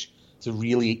foreign coach to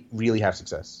really, really have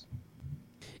success.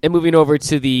 And moving over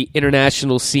to the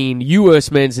international scene,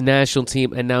 U.S. men's national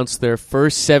team announced their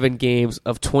first 7 games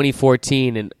of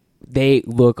 2014, and they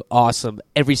look awesome.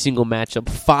 Every single matchup.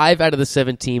 5 out of the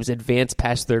 7 teams advanced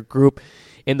past their group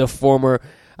in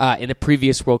the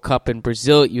previous World Cup in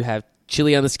Brazil. You have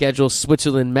Chile on the schedule,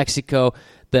 Switzerland, Mexico,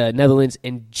 the Netherlands,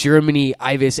 and Germany,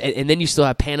 Ivis, and then you still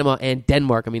have Panama and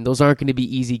Denmark. Those aren't going to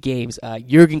be easy games.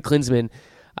 Jurgen Klinsmann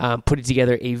putting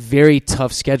together a very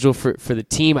tough schedule for the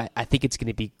team. I think it's going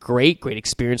to be great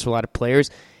experience for a lot of players.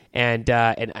 And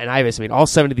Ivis, all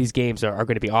 7 of these games are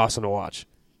going to be awesome to watch.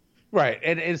 Right,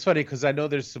 and it's funny because I know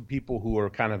there's some people who are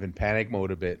kind of in panic mode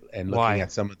a bit and looking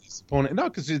at some of these opponents. No,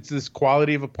 because it's this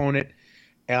quality of opponent,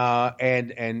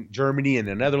 and Germany and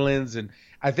the Netherlands, and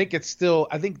I think there's still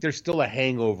a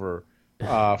hangover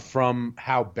from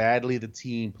how badly the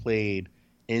team played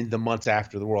in the months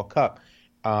after the World Cup,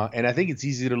 and I think it's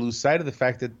easy to lose sight of the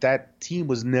fact that team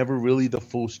was never really the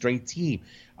full strength team.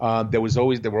 There were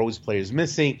always players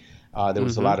missing. There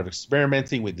was a lot of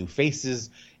experimenting with new faces.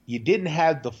 You didn't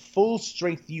have the full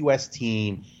strength U.S.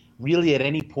 team really at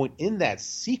any point in that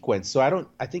sequence. So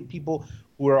I think people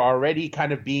who are already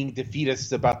kind of being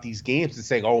defeatists about these games and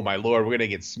saying, oh my Lord, we're going to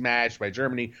get smashed by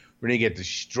Germany, we're going to get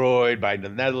destroyed by the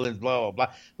Netherlands, blah, blah,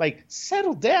 blah.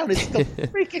 Settle down. It's the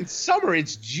freaking summer.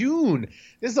 It's June.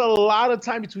 There's a lot of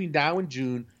time between now and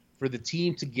June for the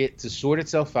team to sort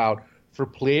itself out, for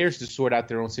players to sort out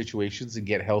their own situations and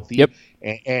get healthy,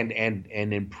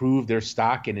 and improve their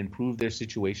stock and improve their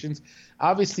situations.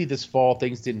 Obviously, this fall,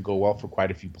 things didn't go well for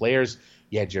quite a few players.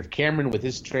 You had Jeff Cameron with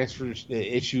his transfer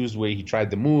issues where he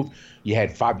tried to move.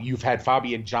 You've had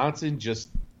Fabian Johnson just,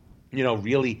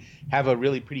 really have a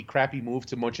really pretty crappy move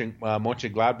to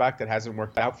Mönchengladbach that hasn't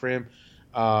worked out for him.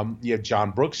 You have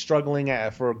John Brooks struggling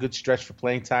for a good stretch for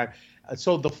playing time.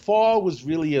 So the fall was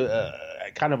really a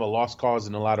kind of a lost cause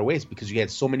in a lot of ways because you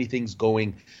had so many things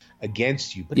going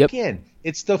against you. But again,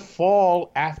 it's the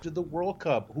fall after the World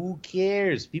Cup. Who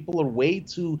cares? People are way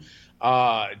too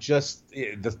just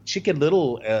the Chicken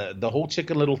Little. The whole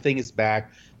Chicken Little thing is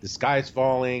back. The sky is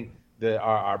falling.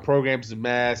 Our program's a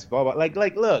mess. Blah blah.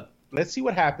 Look. Let's see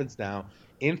what happens now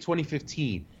in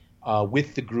 2015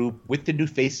 with the group, with the new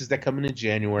faces that come in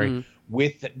January.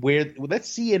 Let's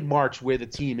see in March where the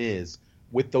team is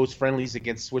with those friendlies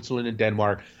against Switzerland and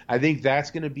Denmark. I think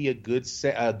that's going to be a good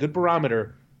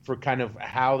barometer for kind of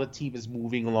how the team is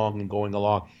moving along and going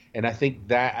along. And I think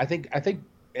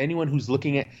anyone who's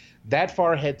looking at that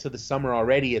far ahead to the summer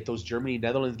already at those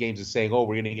Germany-Netherlands games is saying, oh,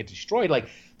 we're going to get destroyed.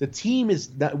 The team is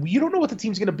not – you don't know what the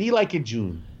team's going to be like in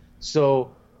June.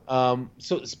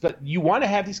 But you want to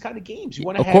have these kind of games. You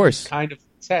want to have these kind of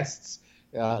tests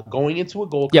going into a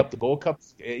Gold Cup. The Gold Cup,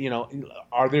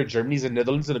 are there Germany's and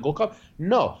Netherlands in a Gold Cup?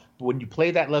 No. But when you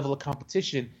play that level of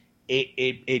competition,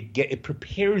 it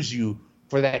prepares you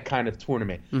for that kind of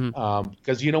tournament.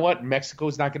 Because you know what? Mexico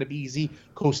is not going to be easy.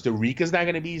 Costa Rica is not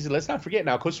going to be easy. Let's not forget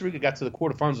now, Costa Rica got to the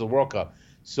quarterfinals of the World Cup.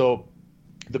 So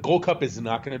the Gold Cup is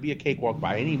not going to be a cakewalk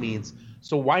by any means.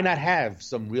 So why not have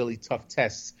some really tough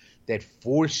tests that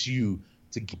force you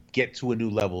to get to a new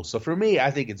level? So for me,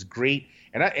 I think it's great.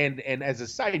 And as a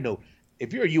side note,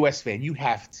 if you're a U.S. fan, you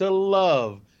have to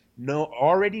love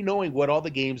already knowing what all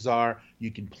the games are. You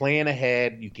can plan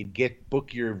ahead. You can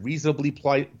book your reasonably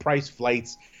priced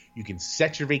flights. You can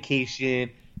set your vacation.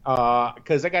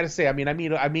 Because I got to say, I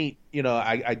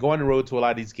go on the road to a lot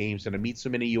of these games, and I meet so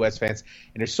many U.S. fans,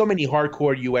 and there's so many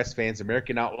hardcore U.S. fans,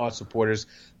 American Outlaw supporters,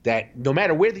 that no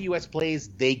matter where the U.S. plays,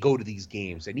 they go to these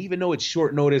games, and even though it's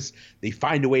short notice, they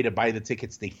find a way to buy the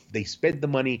tickets. They spend the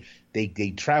money.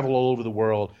 They travel all over the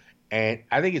world, and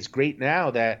I think it's great now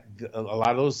that a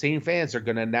lot of those same fans are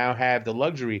going to now have the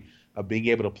luxury of being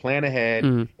able to plan ahead,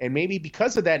 and maybe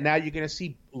because of that, now you're going to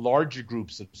see larger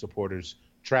groups of supporters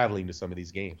traveling to some of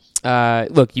these games.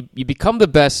 Look, you become the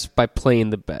best by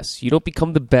playing the best. You don't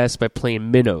become the best by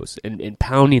playing minnows and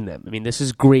pounding them. I mean, this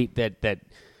is great that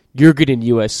you're good in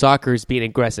U.S. soccer is being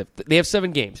aggressive. They have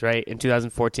 7 games, right, in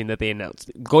 2014 that they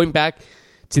announced. Going back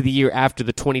to the year after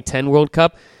the 2010 World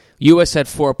Cup, U.S. had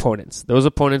 4 opponents. Those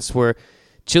opponents were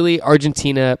Chile,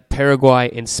 Argentina, Paraguay,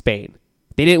 and Spain.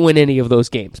 They didn't win any of those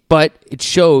games, but it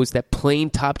shows that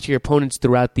playing top-tier opponents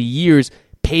throughout the years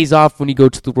pays off when you go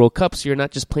to the World Cup, so you're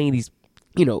not just playing these,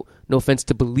 no offense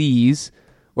to Belize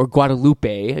or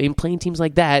Guadalupe. I mean, playing teams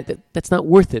like that's not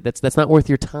worth it. That's not worth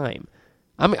your time.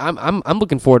 I'm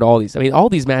looking forward to all these. I mean, all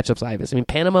these matchups, Ivis. I mean,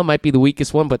 Panama might be the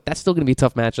weakest one, but that's still going to be a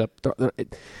tough matchup.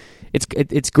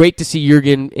 It's great to see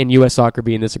Jurgen and U.S. soccer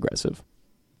being this aggressive.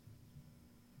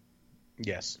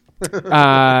 Yes.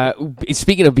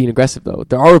 Speaking of being aggressive, though,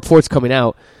 there are reports coming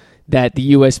out that the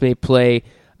U.S. may play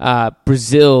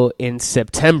Brazil in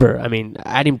September. I mean,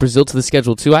 adding Brazil to the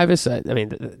schedule too, Ivis. I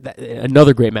mean,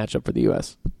 another great matchup for the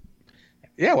U.S.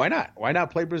 Yeah, why not? Why not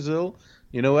play Brazil?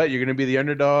 You know what? You're going to be the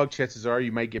underdog. Chances are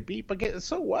you might get beat, but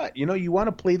so what? You want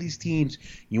to play these teams.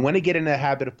 You want to get in the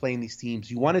habit of playing these teams.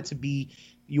 You want it to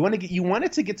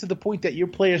get to the point that your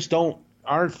players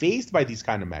aren't faced by these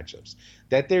kind of matchups.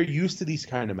 That they're used to these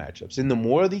kind of matchups. And the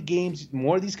more of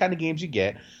these kind of games you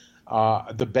get,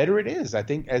 the better it is, I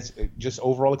think, as just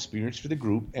overall experience for the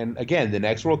group. And again, the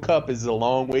next World Cup is a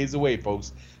long ways away,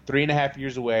 folks. 3.5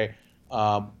 years away.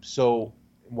 So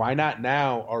why not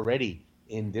now already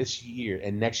in this year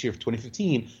and next year of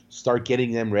 2015 start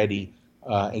getting them ready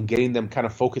and getting them kind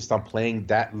of focused on playing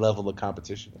that level of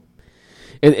competition.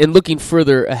 And looking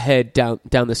further ahead down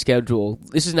the schedule,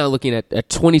 this is now looking at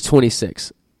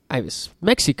 2026.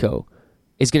 Mexico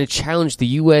is going to challenge the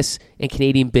U.S. and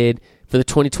Canadian bid for the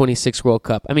 2026 World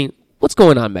Cup. I mean, what's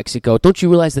going on, Mexico? Don't you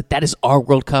realize that is our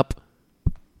World Cup?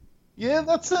 Yeah,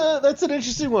 that's an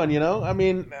interesting one. I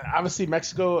mean, obviously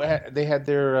Mexico, they had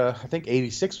their I think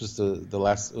 86 was the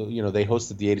last. They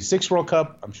hosted the 86 World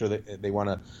Cup. I'm sure they want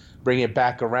to bring it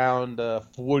back around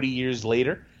 40 years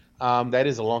later. That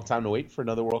is a long time to wait for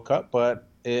another World Cup, but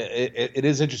it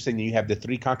is interesting that you have the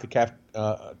 3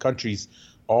 CONCACAF countries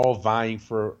all vying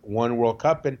for one World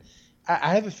Cup, and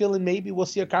I have a feeling maybe we'll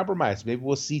see a compromise. Maybe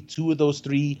we'll see 2 of those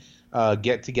 3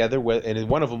 get together, and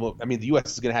one of them, the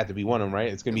U.S. is going to have to be one of them,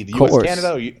 right? It's going to be the U.S.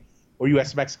 Canada or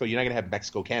U.S. Mexico. You're not going to have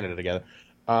Mexico Canada together.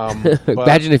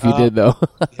 Imagine if you did, though.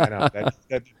 Yeah, no,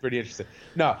 that'd be pretty interesting.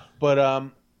 No,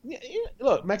 but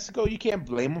look, Mexico, you can't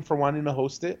blame them for wanting to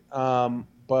host it.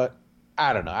 But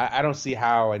I don't know. I don't see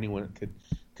how anyone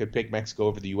could pick Mexico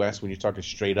over the U.S. when you're talking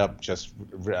straight up just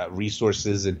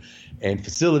resources and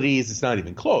facilities. It's not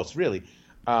even close, really.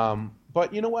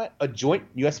 But you know what? A joint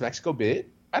U.S.-Mexico bid,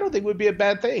 I don't think would be a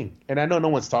bad thing. And I know no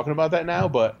one's talking about that now,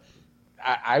 but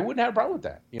I wouldn't have a problem with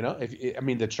that.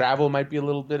 The travel might be a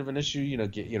little bit of an issue.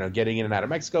 Getting in and out of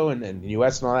Mexico and the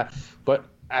U.S. and all that. But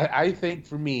I think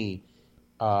for me,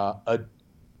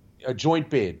 a joint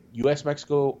bid,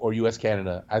 U.S.-Mexico or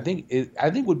U.S.-Canada, I think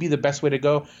would be the best way to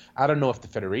go. I don't know if the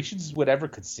federations would ever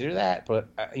consider that, but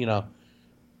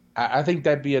I think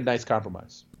that'd be a nice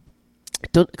compromise.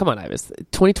 Come on, Ivis.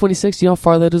 2026, you know how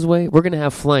far that is away? We're going to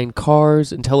have flying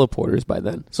cars and teleporters by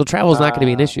then, so travel is not going to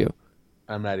be an issue.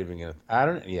 I'm not even gonna. I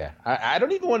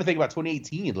don't even want to think about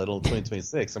 2018, let alone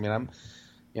 2026. I mean, I'm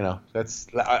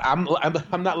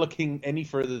not looking any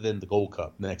further than the Gold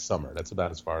Cup next summer. That's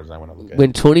about as far as I want to look at.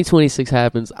 When 2026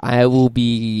 happens, I will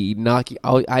be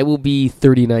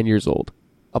 39 years old.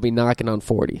 I'll be knocking on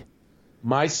 40.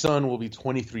 My son will be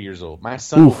 23 years old. My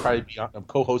son will probably be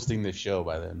co-hosting this show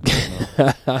by then.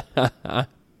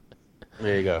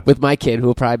 There you go. With my kid, who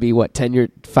will probably be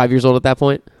 5 years old at that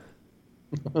point.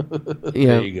 Yeah.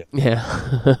 There you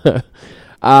go.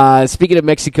 Yeah. Speaking of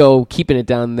Mexico, keeping it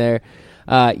down there.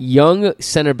 Young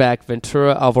center back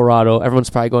Ventura Alvarado. Everyone's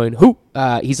probably going, who?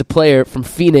 He's a player from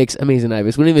Phoenix. Amazing,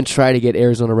 Ivis. We don't even try to get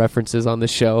Arizona references on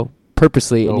this show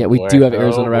purposely, and yet we do have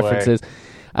Arizona references.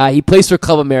 He plays for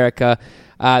Club America.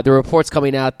 There were reports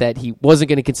coming out that he wasn't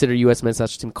going to consider U.S. men's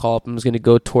national team call-up and was going to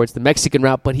go towards the Mexican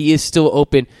route, but he is still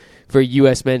open for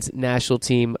U.S. men's national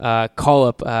team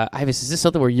call-up. Ivis, is this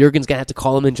something where Jurgen's going to have to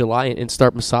call him in July and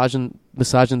start massaging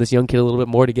this young kid a little bit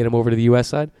more to get him over to the U.S.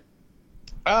 side?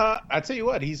 I tell you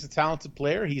what, he's a talented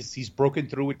player. He's broken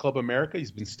through with Club America.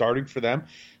 He's been starting for them.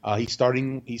 He's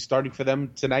starting for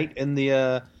them tonight in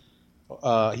the.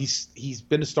 He's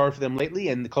been a star for them lately,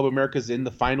 and the Club America's in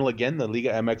the final again, the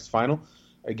Liga MX final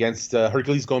against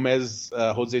Hercules Gomez,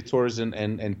 Jose Torres,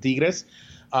 and Tigres.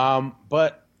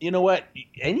 But you know what?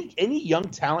 Any young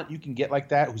talent you can get like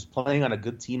that who's playing on a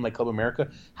good team like Club America,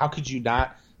 how could you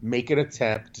not make an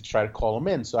attempt to try to call him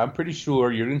in? So I'm pretty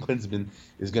sure Jurgen Klinsmann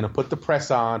is going to put the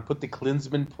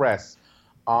Klinsmann press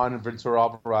on Ventura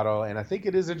Alvarado. And I think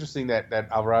it is interesting that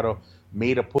Alvarado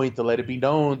made a point to let it be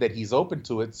known that he's open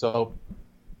to it. So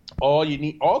all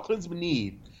Klinsmann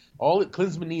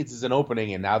needs is an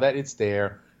opening. And now that it's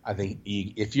there, I think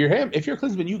if you're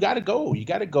Klinsmann, you got to go. You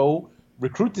got to go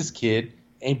recruit this kid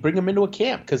and bring him into a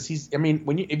camp, because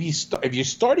if you're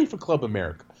starting for Club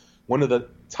America, one of the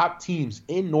top teams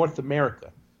in North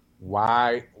America,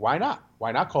 why not?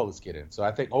 Why not call this kid in? So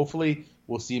I think hopefully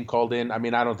we'll see him called in. I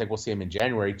mean, I don't think we'll see him in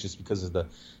January just because of the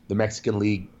Mexican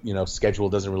League, schedule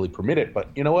doesn't really permit it. But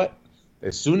you know what?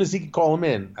 As soon as he can call him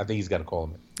in, I think he's got to call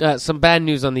him in. Some bad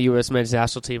news on the U.S. men's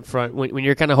national team front. When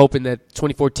you're kind of hoping that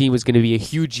 2014 was going to be a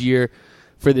huge year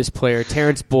for this player,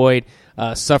 Terrence Boyd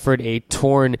suffered a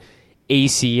torn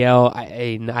ACL.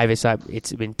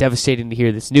 It's been devastating to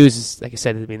hear this news. Like I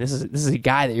said, this is a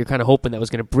guy that you're kind of hoping that was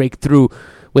going to break through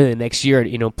within the next year,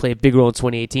 play a big role in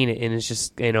 2018, and it's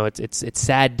just it's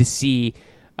sad to see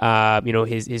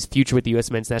his future with the U.S.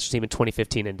 men's national team in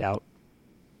 2015 in doubt.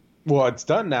 Well, it's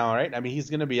done now, right? I mean, he's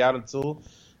going to be out until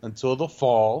the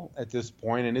fall at this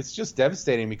point, and it's just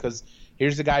devastating because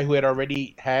here's a guy who had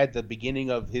already had the beginning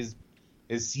of his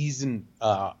season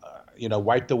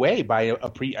wiped away by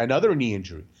another knee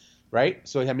injury, right?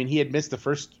 So, I mean, he had missed the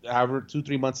first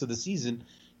 2-3 months of the season.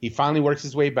 He finally works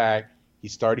his way back. He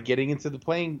started getting into the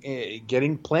playing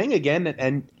again,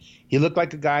 and he looked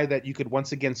like a guy that you could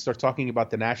once again start talking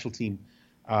about the national team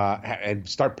and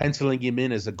start penciling him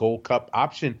in as a Gold Cup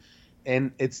option.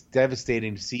 And it's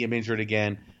devastating to see him injured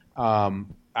again.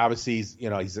 Obviously,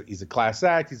 he's a class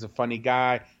act. He's a funny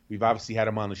guy. We've obviously had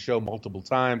him on the show multiple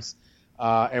times.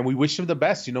 And we wish him the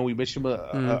best. We wish him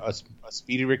a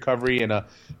speedy recovery and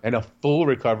a full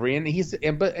recovery.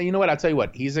 And but you know what? I'll tell you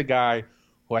what. He's a guy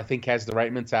who I think has the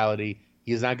right mentality.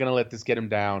 He's not going to let this get him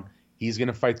down. He's going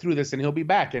to fight through this, and he'll be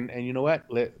back. And you know what?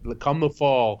 Come the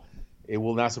fall, it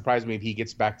will not surprise me if he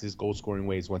gets back to his goal-scoring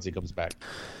ways once he comes back.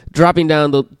 Dropping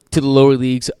down to the lower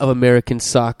leagues of American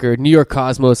soccer, New York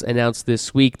Cosmos announced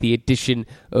this week the addition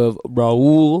of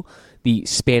Raul, the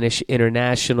Spanish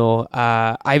international.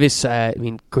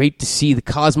 Ivis, great to see the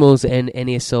Cosmos and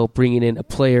NASL bringing in a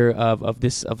player of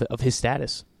his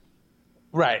status.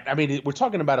 Right. I mean, we're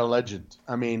talking about a legend.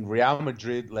 I mean, Real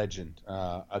Madrid legend,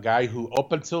 a guy who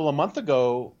up until a month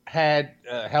ago had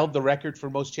held the record for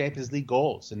most Champions League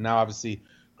goals, and now obviously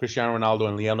Cristiano Ronaldo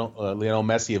and Lionel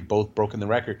Messi have both broken the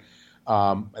record.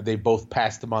 They both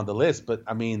passed him on the list, but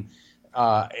I mean.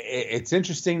 It's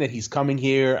interesting that he's coming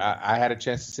here. I had a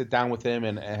chance to sit down with him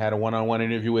and had a one-on-one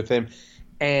interview with him.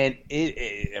 And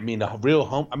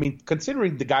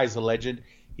considering the guy's a legend,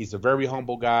 he's a very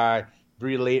humble guy,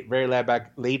 very laid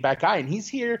back guy. And he's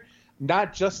here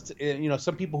not just,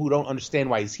 some people who don't understand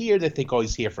why he's here, they think,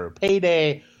 he's here for a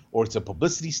payday or it's a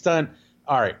publicity stunt.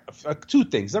 All right, two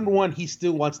things. Number one, he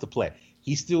still wants to play.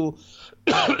 He still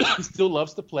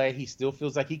loves to play. He still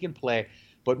feels like he can play.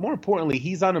 But more importantly,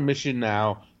 he's on a mission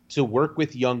now to work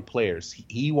with young players.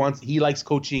 He likes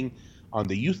coaching on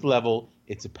the youth level.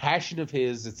 It's a passion of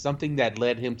his. It's something that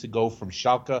led him to go from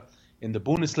Schalke in the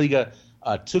Bundesliga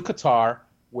to Qatar,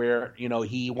 where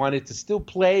he wanted to still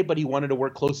play, but he wanted to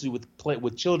work closely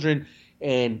with children.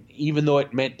 And even though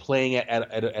it meant playing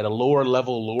at a lower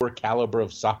level, lower caliber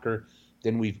of soccer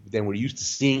than we're used to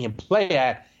seeing him play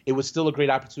at, it was still a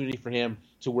great opportunity for him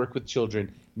to work with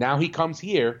children. Now he comes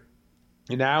here.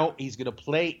 And now he's going to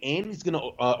play and he's going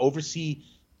to oversee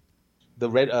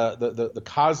the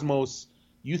Cosmos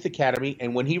Youth Academy.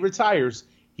 And when he retires,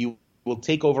 he will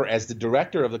take over as the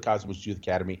director of the Cosmos Youth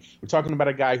Academy. We're talking about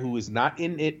a guy who is not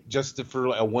in it just for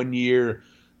a 1 year,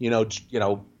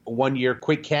 1 year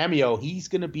quick cameo. He's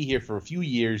going to be here for a few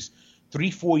years,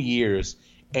 3-4 years.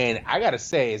 And I got to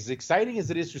say, as exciting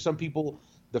as it is for some people,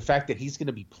 the fact that he's going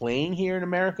to be playing here in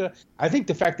America, I think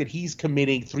the fact that he's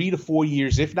committing 3 to 4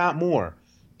 years, if not more,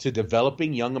 to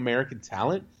developing young American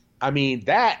talent, I mean,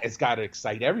 that has got to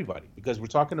excite everybody because we're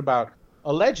talking about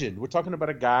a legend. We're talking about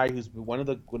a guy who's been one of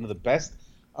the best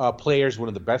players, one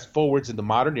of the best forwards in the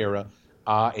modern era,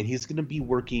 and he's going to be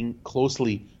working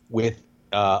closely with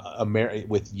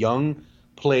with young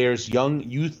players, young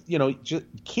youth,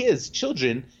 kids,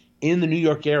 children in the New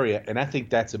York area, and I think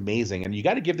that's amazing. And you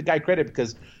got to give the guy credit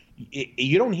because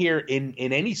you don't hear in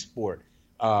any sport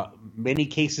many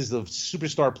cases of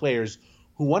superstar players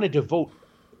who want to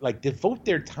devote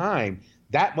their time,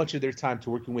 that much of their time, to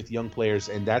working with young players,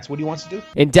 and that's what he wants to do.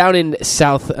 And down in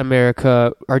South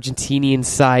America, Argentinian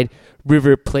side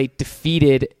River Plate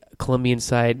defeated Colombian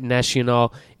side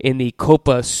Nacional in the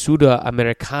Copa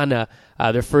Sudamericana,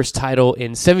 their first title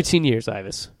in 17 years,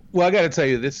 Ives. Well, I got to tell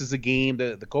you, this is a game,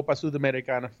 the Copa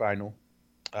Sudamericana final,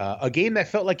 a game that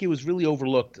felt like it was really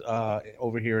overlooked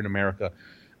over here in America.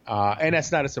 And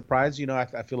that's not a surprise. You know,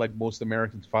 I feel like most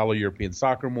Americans follow European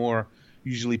soccer more.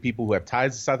 Usually people who have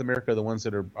ties to South America are the ones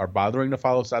that are bothering to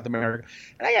follow South America.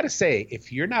 And I got to say,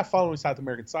 if you're not following South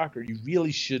American soccer, you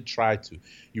really should try to.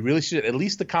 You really should, at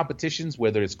least the competitions,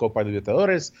 whether it's Copa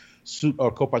Libertadores or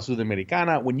Copa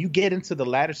Sudamericana, when you get into the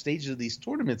latter stages of these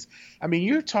tournaments, I mean,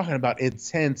 you're talking about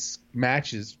intense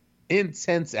matches,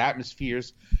 intense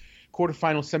atmospheres,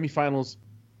 quarterfinals, semifinals,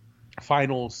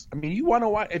 finals. I mean, you want to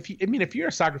watch. If you're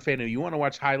a soccer fan and you want to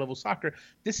watch high level soccer,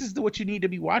 this is what you need to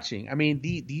be watching. I mean,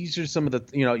 these are some of the,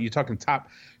 you're talking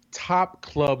top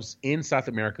clubs in South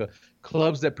America,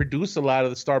 clubs that produce a lot of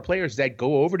the star players that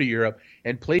go over to Europe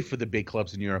and play for the big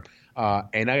clubs in Europe.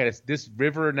 And this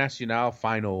River Nacional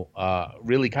final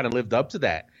really kind of lived up to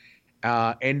that.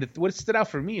 And what stood out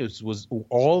for me was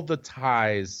all the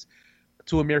ties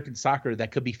to American soccer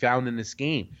that could be found in this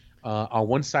game. On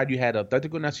one side, you had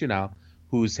Atletico Nacional,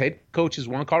 whose head coach is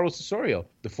Juan Carlos Osorio,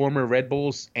 the former Red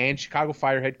Bulls and Chicago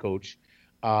Fire head coach.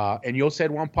 And you also had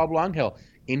Juan Pablo Angel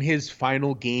in his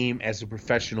final game as a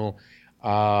professional,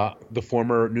 the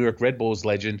former New York Red Bulls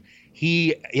legend.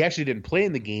 He actually didn't play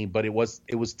in the game, but it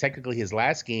was technically his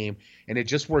last game, and it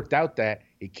just worked out that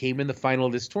it came in the final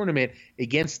of this tournament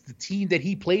against the team that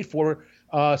he played for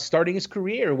starting his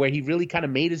career, where he really kind of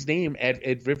made his name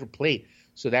at River Plate.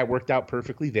 So that worked out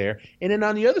perfectly there. And then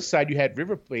on the other side, you had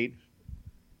River Plate,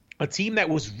 a team that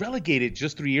was relegated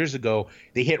just 3 years ago.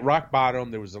 They hit rock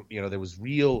bottom. There was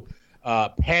real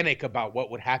panic about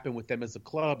what would happen with them as a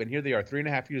club. And here they are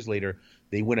 3.5 years later.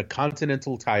 They win a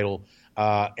continental title.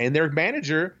 And their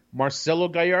manager, Marcelo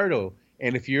Gallardo.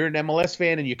 And if you're an MLS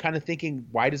fan and you're kind of thinking,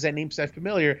 why does that name sound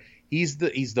familiar? He's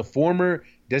the former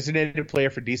designated player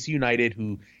for DC United,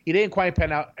 who he didn't quite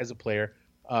pan out as a player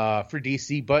for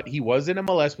DC, but he was in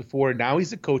MLS before. Now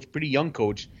he's a coach, pretty young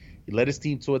coach. He led his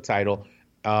team to a title,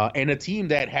 and a team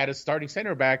that had a starting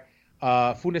center back,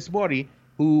 Funes Mori,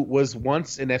 who was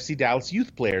once an FC Dallas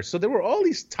youth player. So there were all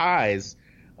these ties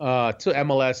to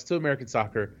MLS, to American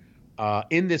soccer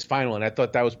in this final, and I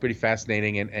thought that was pretty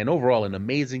fascinating and overall an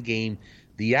amazing game.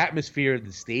 The atmosphere of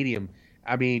the stadium,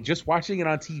 I mean, just watching it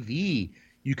on TV,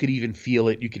 you could even feel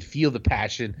it. You could feel the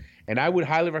passion. And I would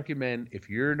highly recommend, if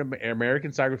you're an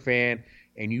American soccer fan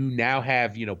and you now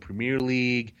have, Premier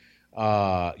League,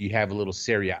 you have a little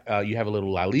Serie A, you have a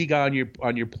little La Liga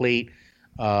on your plate,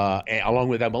 and along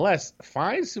with MLS,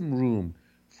 find some room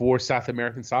for South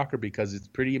American soccer because it's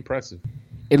pretty impressive.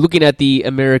 And looking at the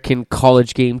American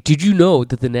college game, did you know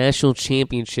that the national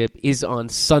championship is on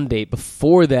Sunday?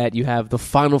 Before that, you have the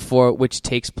Final Four, which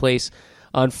takes place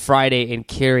on Friday in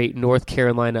Cary, North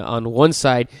Carolina. On one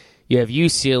side, you have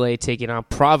UCLA taking on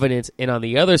Providence, and on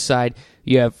the other side,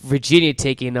 you have Virginia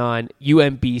taking on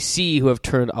UMBC, who have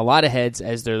turned a lot of heads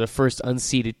as they're the first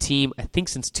unseeded team, I think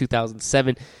since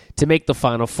 2007, to make the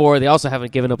Final Four. They also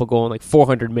haven't given up a goal in like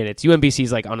 400 minutes. UMBC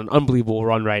is like on an unbelievable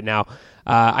run right now.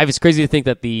 It's crazy to think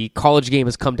that the college game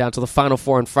has come down to the Final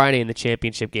Four on Friday and the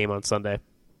championship game on Sunday.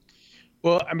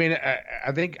 Well, I mean,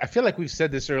 I feel like we've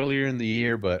said this earlier in the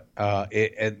year, but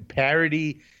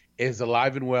parity is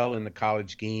alive and well in the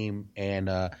college game, and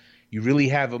you really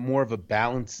have more of a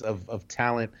balance of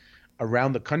talent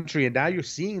around the country. And now you're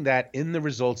seeing that in the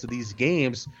results of these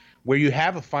games where you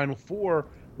have a Final Four,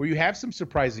 where you have some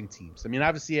surprising teams. I mean,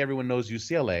 obviously everyone knows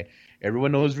UCLA,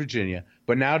 everyone knows Virginia,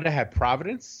 but now to have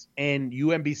Providence and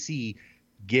UMBC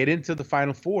get into the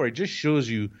Final Four, it just shows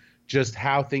you just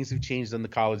how things have changed in the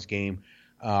college game.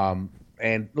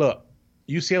 And look,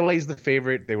 UCLA is the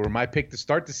favorite. They were my pick to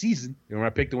start the season. They were my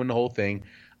pick to win the whole thing.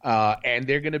 And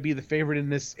they're going to be the favorite in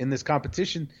this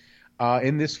competition,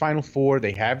 in this Final Four.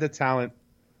 They have the talent.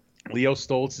 Leo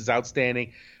Stoltz is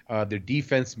outstanding. Their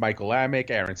defense, Michael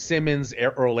Amick, Aaron Simmons,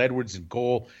 Earl Edwards in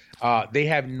goal. They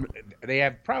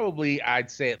have probably, I'd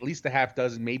say, at least a half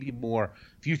dozen, maybe more,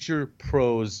 future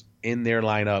pros in their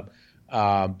lineup.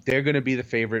 They're going to be the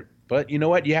favorite. But you know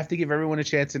what? You have to give everyone a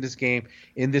chance in this game,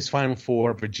 in this Final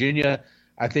Four. Virginia,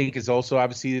 I think, is also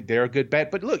obviously they're a good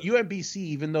bet. But look, UMBC,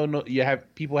 even though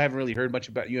people haven't really heard much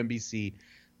about UMBC,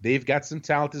 they've got some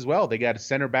talent as well. They got a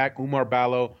center back, Umar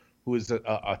Ballo, who is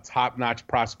a top-notch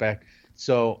prospect.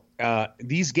 So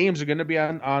these games are going to be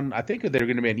on. I think they're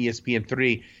going to be on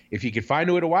ESPN3. If you can find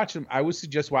a way to watch them, I would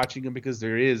suggest watching them because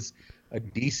there is a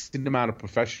decent amount of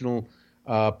professional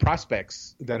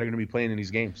prospects that are going to be playing in these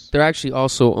games. They're actually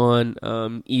also on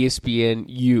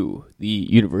ESPNU, the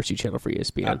University channel for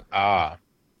ESPN.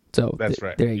 So that's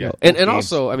right. There you go. And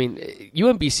also, I mean,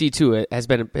 UMBC too has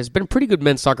been a pretty good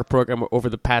men's soccer program over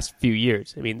the past few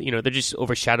years. I mean, they're just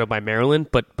overshadowed by Maryland,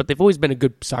 but they've always been a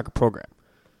good soccer program.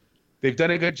 They've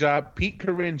done a good job. Pete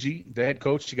Caringi, the head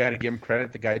coach, you got to give him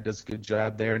credit. The guy does a good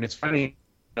job there. And it's funny,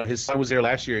 his son was there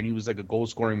last year, and he was like a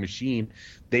goal-scoring machine.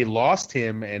 They lost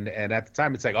him, and at the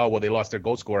time, it's like, oh, well, they lost their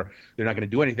goal scorer. They're not going to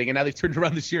do anything. And now they've turned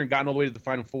around this year and gotten all the way to the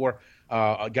Final Four.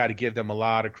 I got to give them a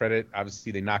lot of credit.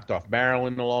 Obviously, they knocked off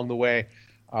Maryland along the way.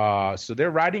 So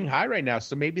they're riding high right now.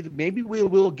 So maybe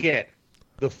we'll get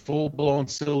the full-blown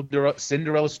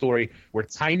Cinderella story where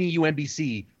tiny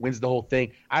UMBC wins the whole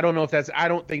thing. I don't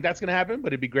think that's going to happen, but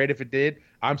it'd be great if it did.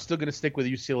 I'm still going to stick with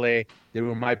UCLA. They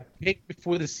were my pick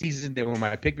before the season. They were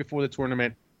my pick before the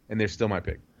tournament, and they're still my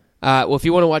pick. Well, if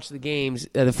you want to watch the games,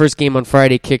 the first game on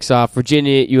Friday kicks off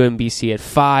Virginia UMBC at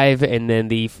 5, and then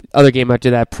the other game after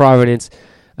that, Providence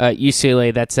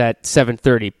UCLA, that's at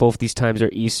 7:30. Both these times are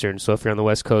Eastern, so if you're on the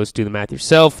West Coast, do the math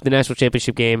yourself. The National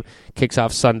Championship game kicks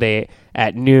off Sunday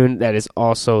at noon. That is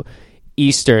also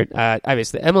Eastern.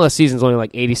 Obviously, the MLS season is only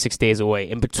like 86 days away.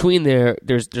 In between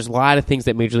there's a lot of things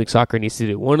that Major League Soccer needs to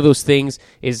do. One of those things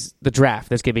is the draft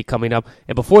that's going to be coming up.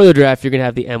 And before the draft, you're going to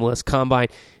have the MLS Combine.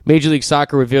 Major League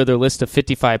Soccer revealed their list of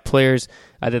 55 players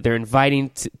that they're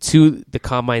inviting to the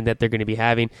Combine that they're going to be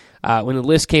having. When the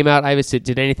list came out, Ivis,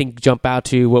 did anything jump out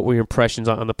to you? What were your impressions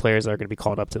on the players that are going to be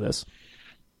called up to this?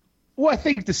 Well, I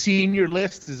think the senior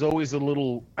list is always a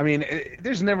little – I mean,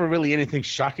 there's never really anything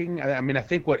shocking. I mean, I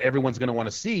think what everyone's going to want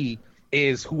to see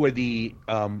is who are the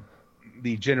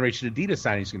Generation Adidas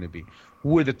signings going to be.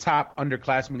 Who are the top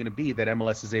underclassmen going to be that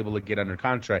MLS is able to get under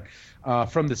contract?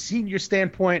 From the senior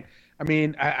standpoint, I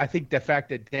mean, I think the fact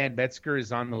that Dan Metzger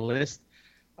is on the list,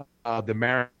 the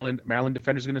Maryland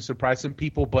defender is going to surprise some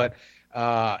people, but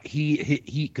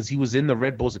because he was in the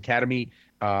Red Bulls Academy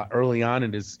early on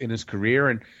in his career,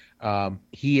 and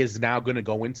he is now going to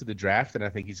go into the draft, and I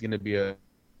think he's going to be a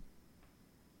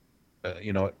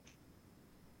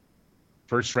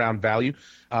first round value.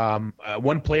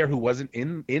 One player who wasn't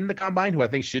in the Combine, who I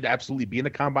think should absolutely be in the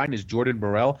Combine, is Jordan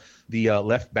Morel, the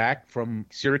left back from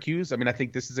Syracuse. I mean, I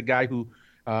think this is a guy who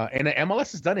and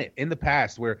MLS has done it in the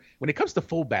past where when it comes to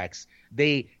fullbacks,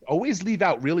 they always leave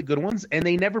out really good ones, and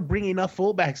they never bring enough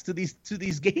fullbacks to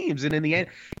these games. And in the end,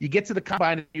 you get to the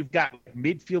Combine, and you've got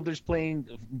midfielders playing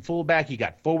fullback, you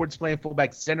got forwards playing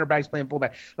fullback, center backs playing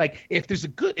fullback. Like if there's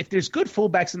good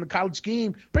fullbacks in the college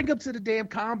game, bring them to the damn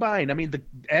Combine. I mean, the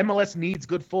MLS needs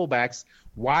good fullbacks.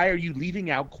 Why are you leaving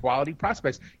out quality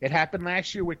prospects? It happened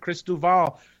last year with Chris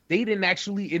Duval. They didn't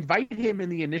actually invite him in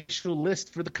the initial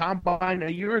list for the Combine a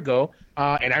year ago,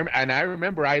 and I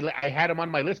remember I had him on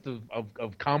my list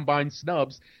of Combine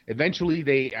snubs.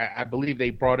 Eventually, I believe they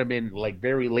brought him in like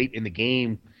very late in the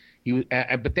game. He was,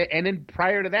 and then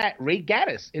prior to that, Ray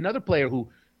Gaddis, another player who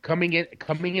coming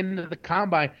into the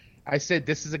Combine. I said,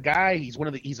 this is a guy.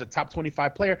 He's a top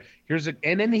 25 player.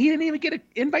 And then he didn't even get an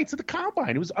invite to the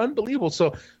Combine. It was unbelievable.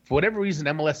 So for whatever reason,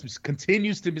 MLS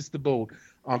continues to miss the boat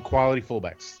on quality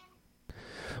fullbacks.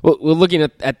 Well, we're looking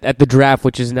at the draft,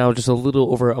 which is now just a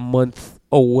little over a month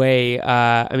away.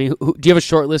 I mean, do you have a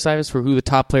short list, Ivis, for who the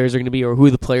top players are going to be, or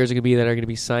who the players are going to be that are going to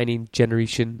be signing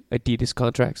Generation Adidas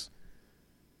contracts?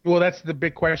 Well, that's the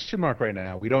big question mark right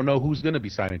now. We don't know who's going to be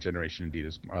signing Generation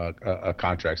Adidas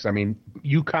contracts. I mean,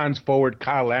 UConn's forward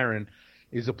Kyle Larin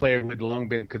is a player who had long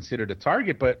been considered a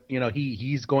target, but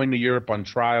he's going to Europe on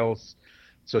trials,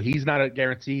 so he's not a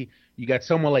guarantee. You got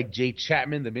someone like Jay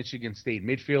Chapman, the Michigan State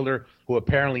midfielder, who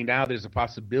apparently now there's a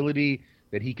possibility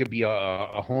that he could be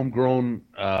a homegrown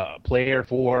player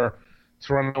for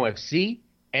Toronto FC,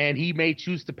 and he may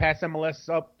choose to pass MLS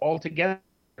up altogether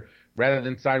rather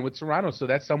than sign with Toronto. So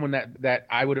that's someone that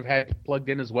I would have had plugged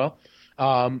in as well.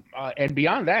 And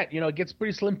beyond that, it gets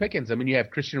pretty slim pickings. I mean, you have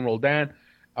Christian Roldan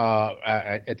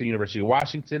at the University of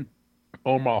Washington,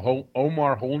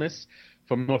 Omar Holness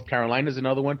from North Carolina is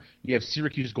another one. You have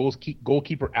Syracuse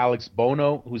goalkeeper Alex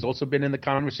Bono, who's also been in the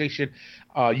conversation.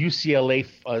 UCLA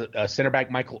center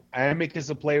back Michael Amick is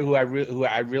a player who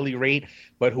I really rate,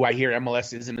 but who I hear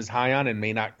MLS isn't as high on and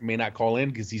may not call in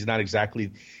because he's not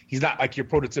like your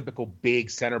prototypical big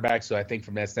center back. So I think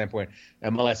from that standpoint,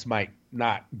 MLS might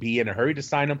not be in a hurry to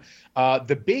sign him.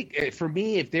 For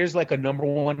me, if there's like a number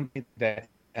one that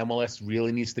MLS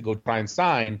really needs to go try and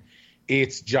sign,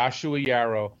 It's Joshua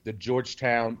Yarrow, the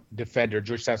Georgetown defender,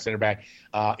 Georgetown center back.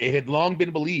 It had long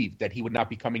been believed that he would not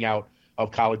be coming out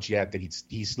of college yet, that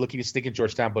he's looking to stick in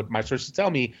Georgetown, but my sources tell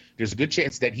me there's a good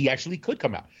chance that he actually could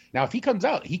come out. Now, if he comes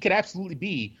out, he could absolutely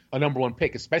be a number one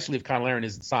pick, especially if Kyle Aaron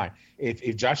isn't signed.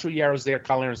 If Joshua Yarrow's there,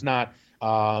 Kyle Aaron's not,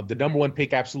 the number one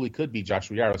pick absolutely could be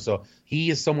Joshua Yarrow. So he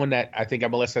is someone that I think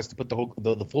MLS has to put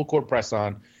the full court press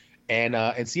on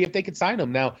and see if they can sign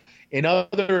him. Now, in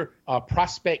other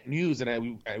prospect news,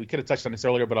 and we could have touched on this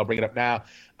earlier, but I'll bring it up now,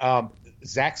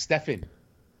 Zach Steffen,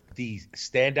 the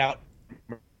standout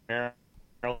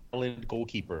Maryland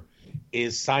goalkeeper,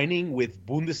 is signing with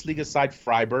Bundesliga side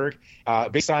Freiburg.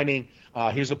 Big signing.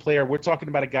 Here's a player. We're talking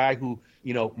about a guy who,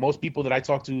 most people that I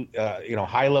talk to,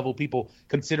 high-level people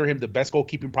consider him the best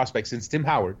goalkeeping prospect since Tim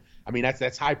Howard. I mean,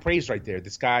 that's high praise right there.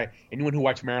 This guy, anyone who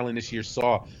watched Maryland this year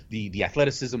saw the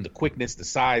athleticism, the quickness, the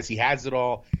size. He has it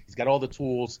all. He's got all the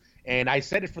tools. And I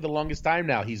said it for the longest time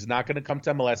now. He's not going to come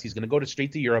to MLS. He's going to go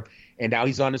straight to Europe. And now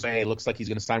he's on his way. It looks like he's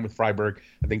going to sign with Freiburg.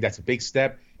 I think that's a big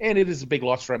step. And it is a big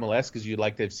loss for MLS because you'd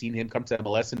like to have seen him come to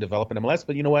MLS and develop in MLS.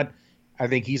 But you know what? I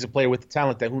think he's a player with the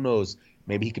talent that, who knows,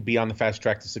 maybe he could be on the fast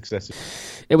track to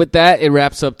success. And with that, it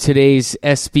wraps up today's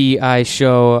SBI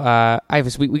show.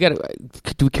 Ivis,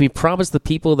 can we promise the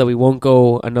people that we won't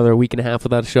go another week and a half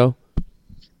without a show?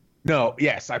 No,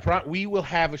 yes, we will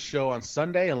have a show on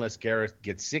Sunday unless Garrett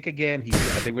gets sick again. I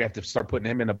think we have to start putting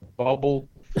him in a bubble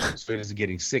so he doesn't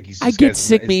getting sick. I get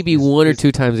sick maybe one or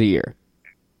two times a year.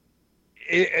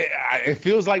 It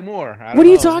feels like more. What are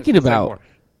you talking about? Like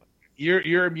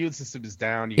your immune system is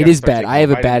down. It is bad. I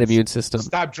have a bad immune system.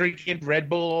 Stop drinking Red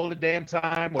Bull all the damn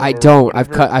time. I don't.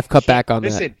 I've cut back on that.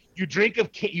 Listen, you drink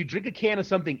a can of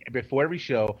something before every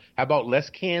show. How about less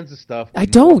cans of stuff? I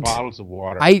don't. Bottles of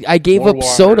water. I gave up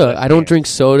soda. I don't drink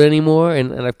soda anymore,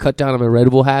 and I've cut down on my Red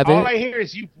Bull habit. All I hear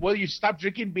is you stop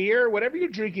drinking beer, whatever you're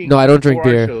drinking. No, I don't drink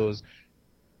beer. Shows.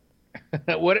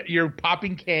 You're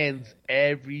popping cans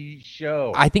every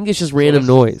show. I think it's just random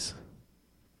noise.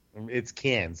 It's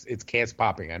cans. It's cans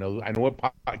popping. I know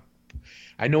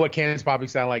what cans popping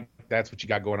sound like. That's what you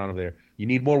got going on over there. You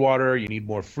need more water. You need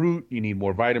more fruit. You need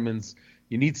more vitamins.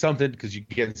 You need something because you're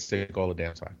getting sick all the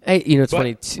damn time. Hey, it's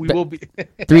funny. We will be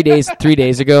 3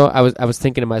 days ago. I was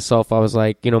thinking to myself. I was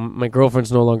like, my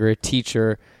girlfriend's no longer a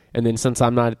teacher, and then since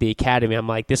I'm not at the academy, I'm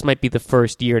like, this might be the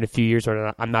first year in a few years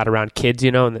where I'm not around kids,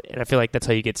 and I feel like that's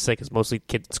how you get sick. Is mostly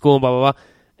kids at school and blah blah blah,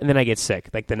 and then I get sick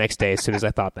like the next day as soon as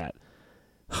I thought that.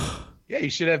 Yeah, you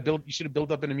should have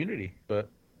built up an immunity, but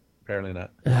apparently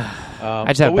not. I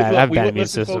just have a bad immune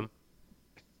system.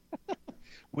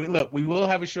 We will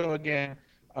have a show again,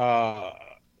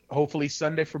 hopefully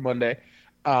Sunday for Monday.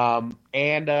 I'll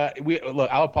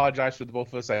apologize for the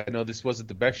both of us. I know this wasn't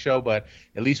the best show, but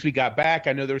at least we got back.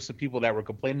 I know there were some people that were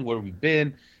complaining where we've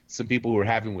been, some people who were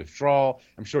having withdrawal.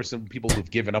 I'm sure some people who've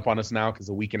given up on us now because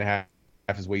a week and a half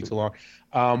is way too long.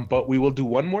 But we will do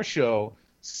one more show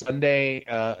Sunday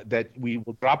that we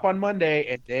will drop on Monday,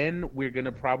 and then we're going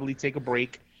to probably take a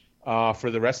break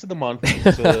for the rest of the month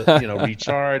to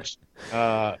recharge.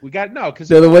 Because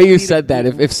the way you said that,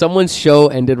 if someone's show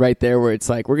ended right there where it's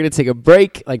like we're going to take a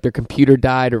break, like their computer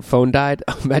died or phone died,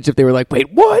 imagine if they were like,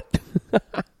 wait, what?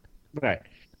 Right.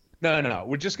 No.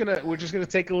 We're just gonna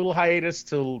take a little hiatus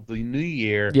till the new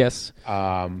year. Yes.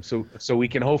 So we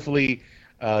can hopefully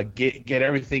get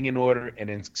everything in order and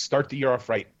then start the year off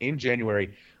right in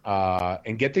January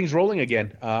and get things rolling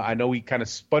again. I know we kind of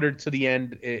sputtered to the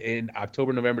end in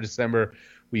October, November, December.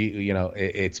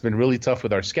 It's been really tough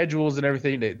with our schedules and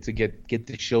everything to get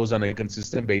the shows on a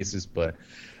consistent basis, but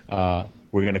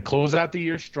we're going to close out the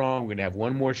year strong. We're going to have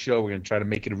one more show. We're going to try to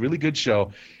make it a really good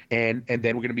show, and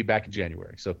then we're going to be back in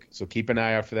January. So keep an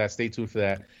eye out for that. Stay tuned for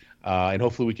that, and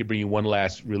hopefully we can bring you one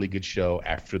last really good show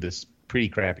after this pretty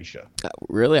crappy show.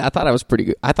 Really? I thought I was pretty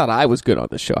good. I thought I was good on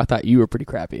this show. I thought you were pretty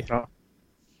crappy.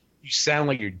 You sound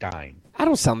like you're dying. I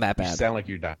don't sound that bad. You sound like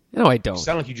you're dying. No, I don't. You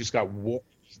sound like you just got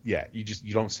yeah, you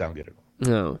don't sound good at all.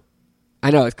 No.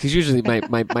 I know, because usually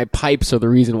my pipes are the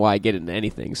reason why I get into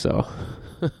anything, so.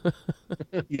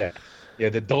 Yeah,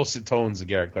 the dulcet tones of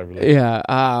Garrett Cleverly.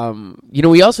 Yeah.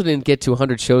 We also didn't get to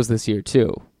 100 shows this year,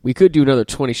 too. We could do another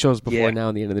 20 shows before now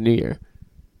and the end of the new year.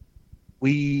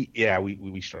 We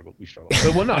struggled.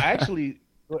 So, well, no, actually,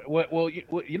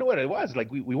 you know what it was?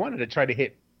 Like, we wanted to try to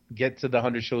get to the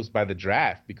 100 shows by the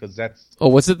draft because that's... Oh,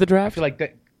 was it the draft? I feel like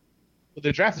that... Well,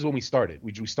 the draft is when we started.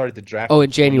 We started the draft. Oh,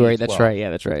 in January. That's right. Yeah,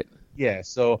 that's right. Yeah,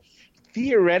 so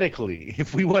theoretically,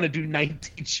 if we want to do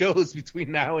 19 shows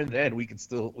between now and then, we can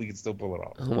still pull it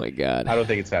off. Oh, my God. I don't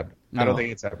think it's happening. No. I don't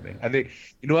think it's happening. I think,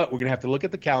 you know what? We're going to have to look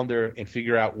at the calendar and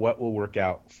figure out what will work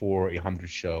out for a 100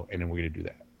 show, and then we're going to do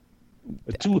that.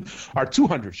 Our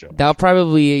 200th show. That'll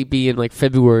probably be in like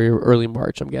February or early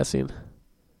March, I'm guessing.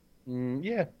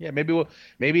 Yeah.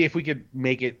 Maybe if we could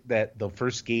make it that the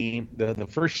first game, the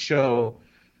first show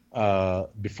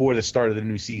before the start of the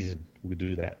new season, we could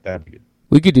do that. That'd be good.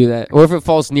 We could do that. Or if it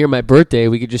falls near my birthday,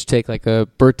 we could just take like a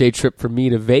birthday trip for me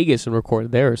to Vegas and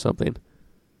record there or something.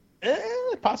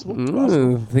 Possible.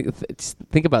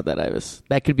 Think about that, Ivis.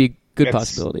 That could be a good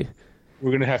possibility. We're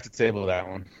going to have to table that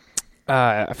one.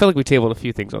 I feel like we tabled a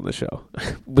few things on the show,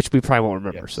 which we probably won't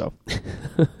remember. Yes. So,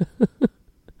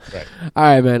 Right. All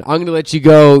right, man. I'm going to let you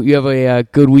go. You have a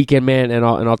good weekend, man, and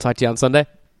I'll talk to you on Sunday.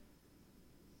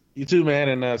 You too,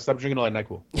 man, and stop drinking all that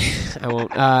NyQuil. I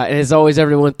won't. And as always,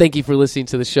 everyone, thank you for listening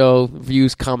to the show,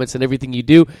 views, comments, and everything you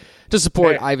do to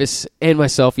support Ivis and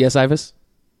myself. Yes, Ivis?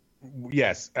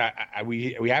 Yes,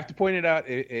 we have to point it out.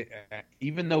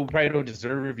 Even though we probably don't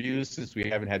deserve reviews since we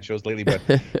haven't had shows lately, but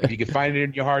if you can find it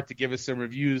in your heart to give us some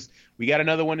reviews, we got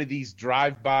another one of these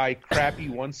drive-by crappy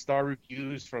 1-star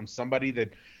reviews from somebody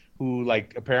who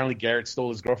like apparently Garrett stole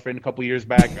his girlfriend a couple years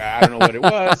back. I don't know what it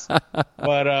was,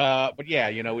 but yeah,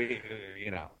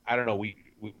 I don't know.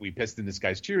 We pissed in this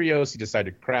guy's Cheerios. He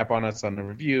decided to crap on us on the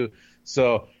review.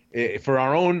 So for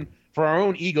our own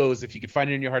egos, if you could find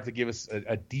it in your heart to give us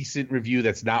a decent review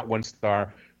that's not 1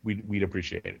 star, we'd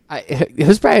appreciate it. It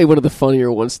was probably one of the funnier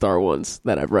 1-star ones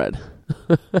that I've read.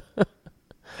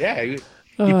 Yeah, he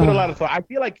put a lot of thought. I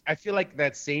feel like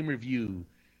that same review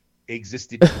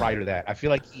existed prior to that. I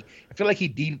feel like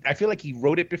he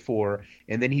wrote it before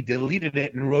and then he deleted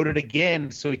it and wrote it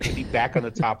again so he could be back on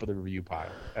the top of the review pile.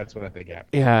 That's what I think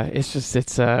happened. Yeah,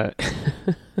 it's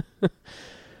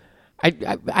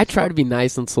I try to be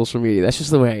nice on social media. That's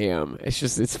just the way I am.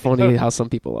 It's funny how some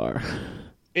people are.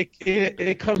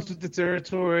 It comes with the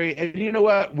territory, and you know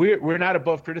what? We're not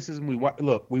above criticism.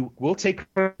 We'll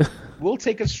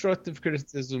take constructive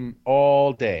criticism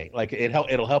all day. Like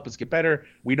it'll help us get better.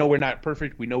 We know we're not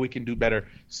perfect. We know we can do better.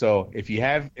 So if you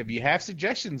have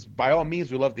suggestions, by all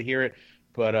means, we'd love to hear it.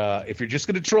 But if you're just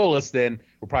going to troll us, then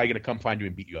we're probably going to come find you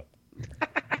and beat you up.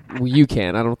 Well, you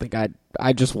can. I don't think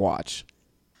I'd just watch.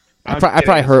 I'd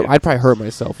probably hurt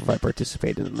myself if I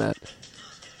participated in that.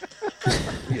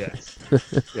 Yes.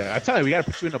 Yeah, I tell you, we got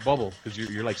to put you in a bubble because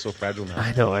you're like so fragile now.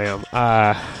 I know I am.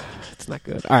 It's not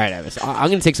good. All right, Ivis. I'm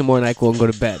going to take some more NyQuil and go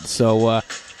to bed. So I'm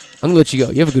going to let you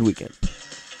go. You have a good weekend.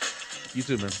 You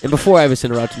too, man. And before Ivis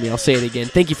interrupted me, I'll say it again.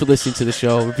 Thank you for listening to the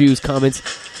show, reviews, comments,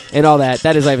 and all that.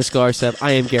 That is Ivis Galarsev.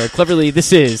 I am Garrett Cleverly.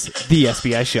 This is the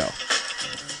SBI Show.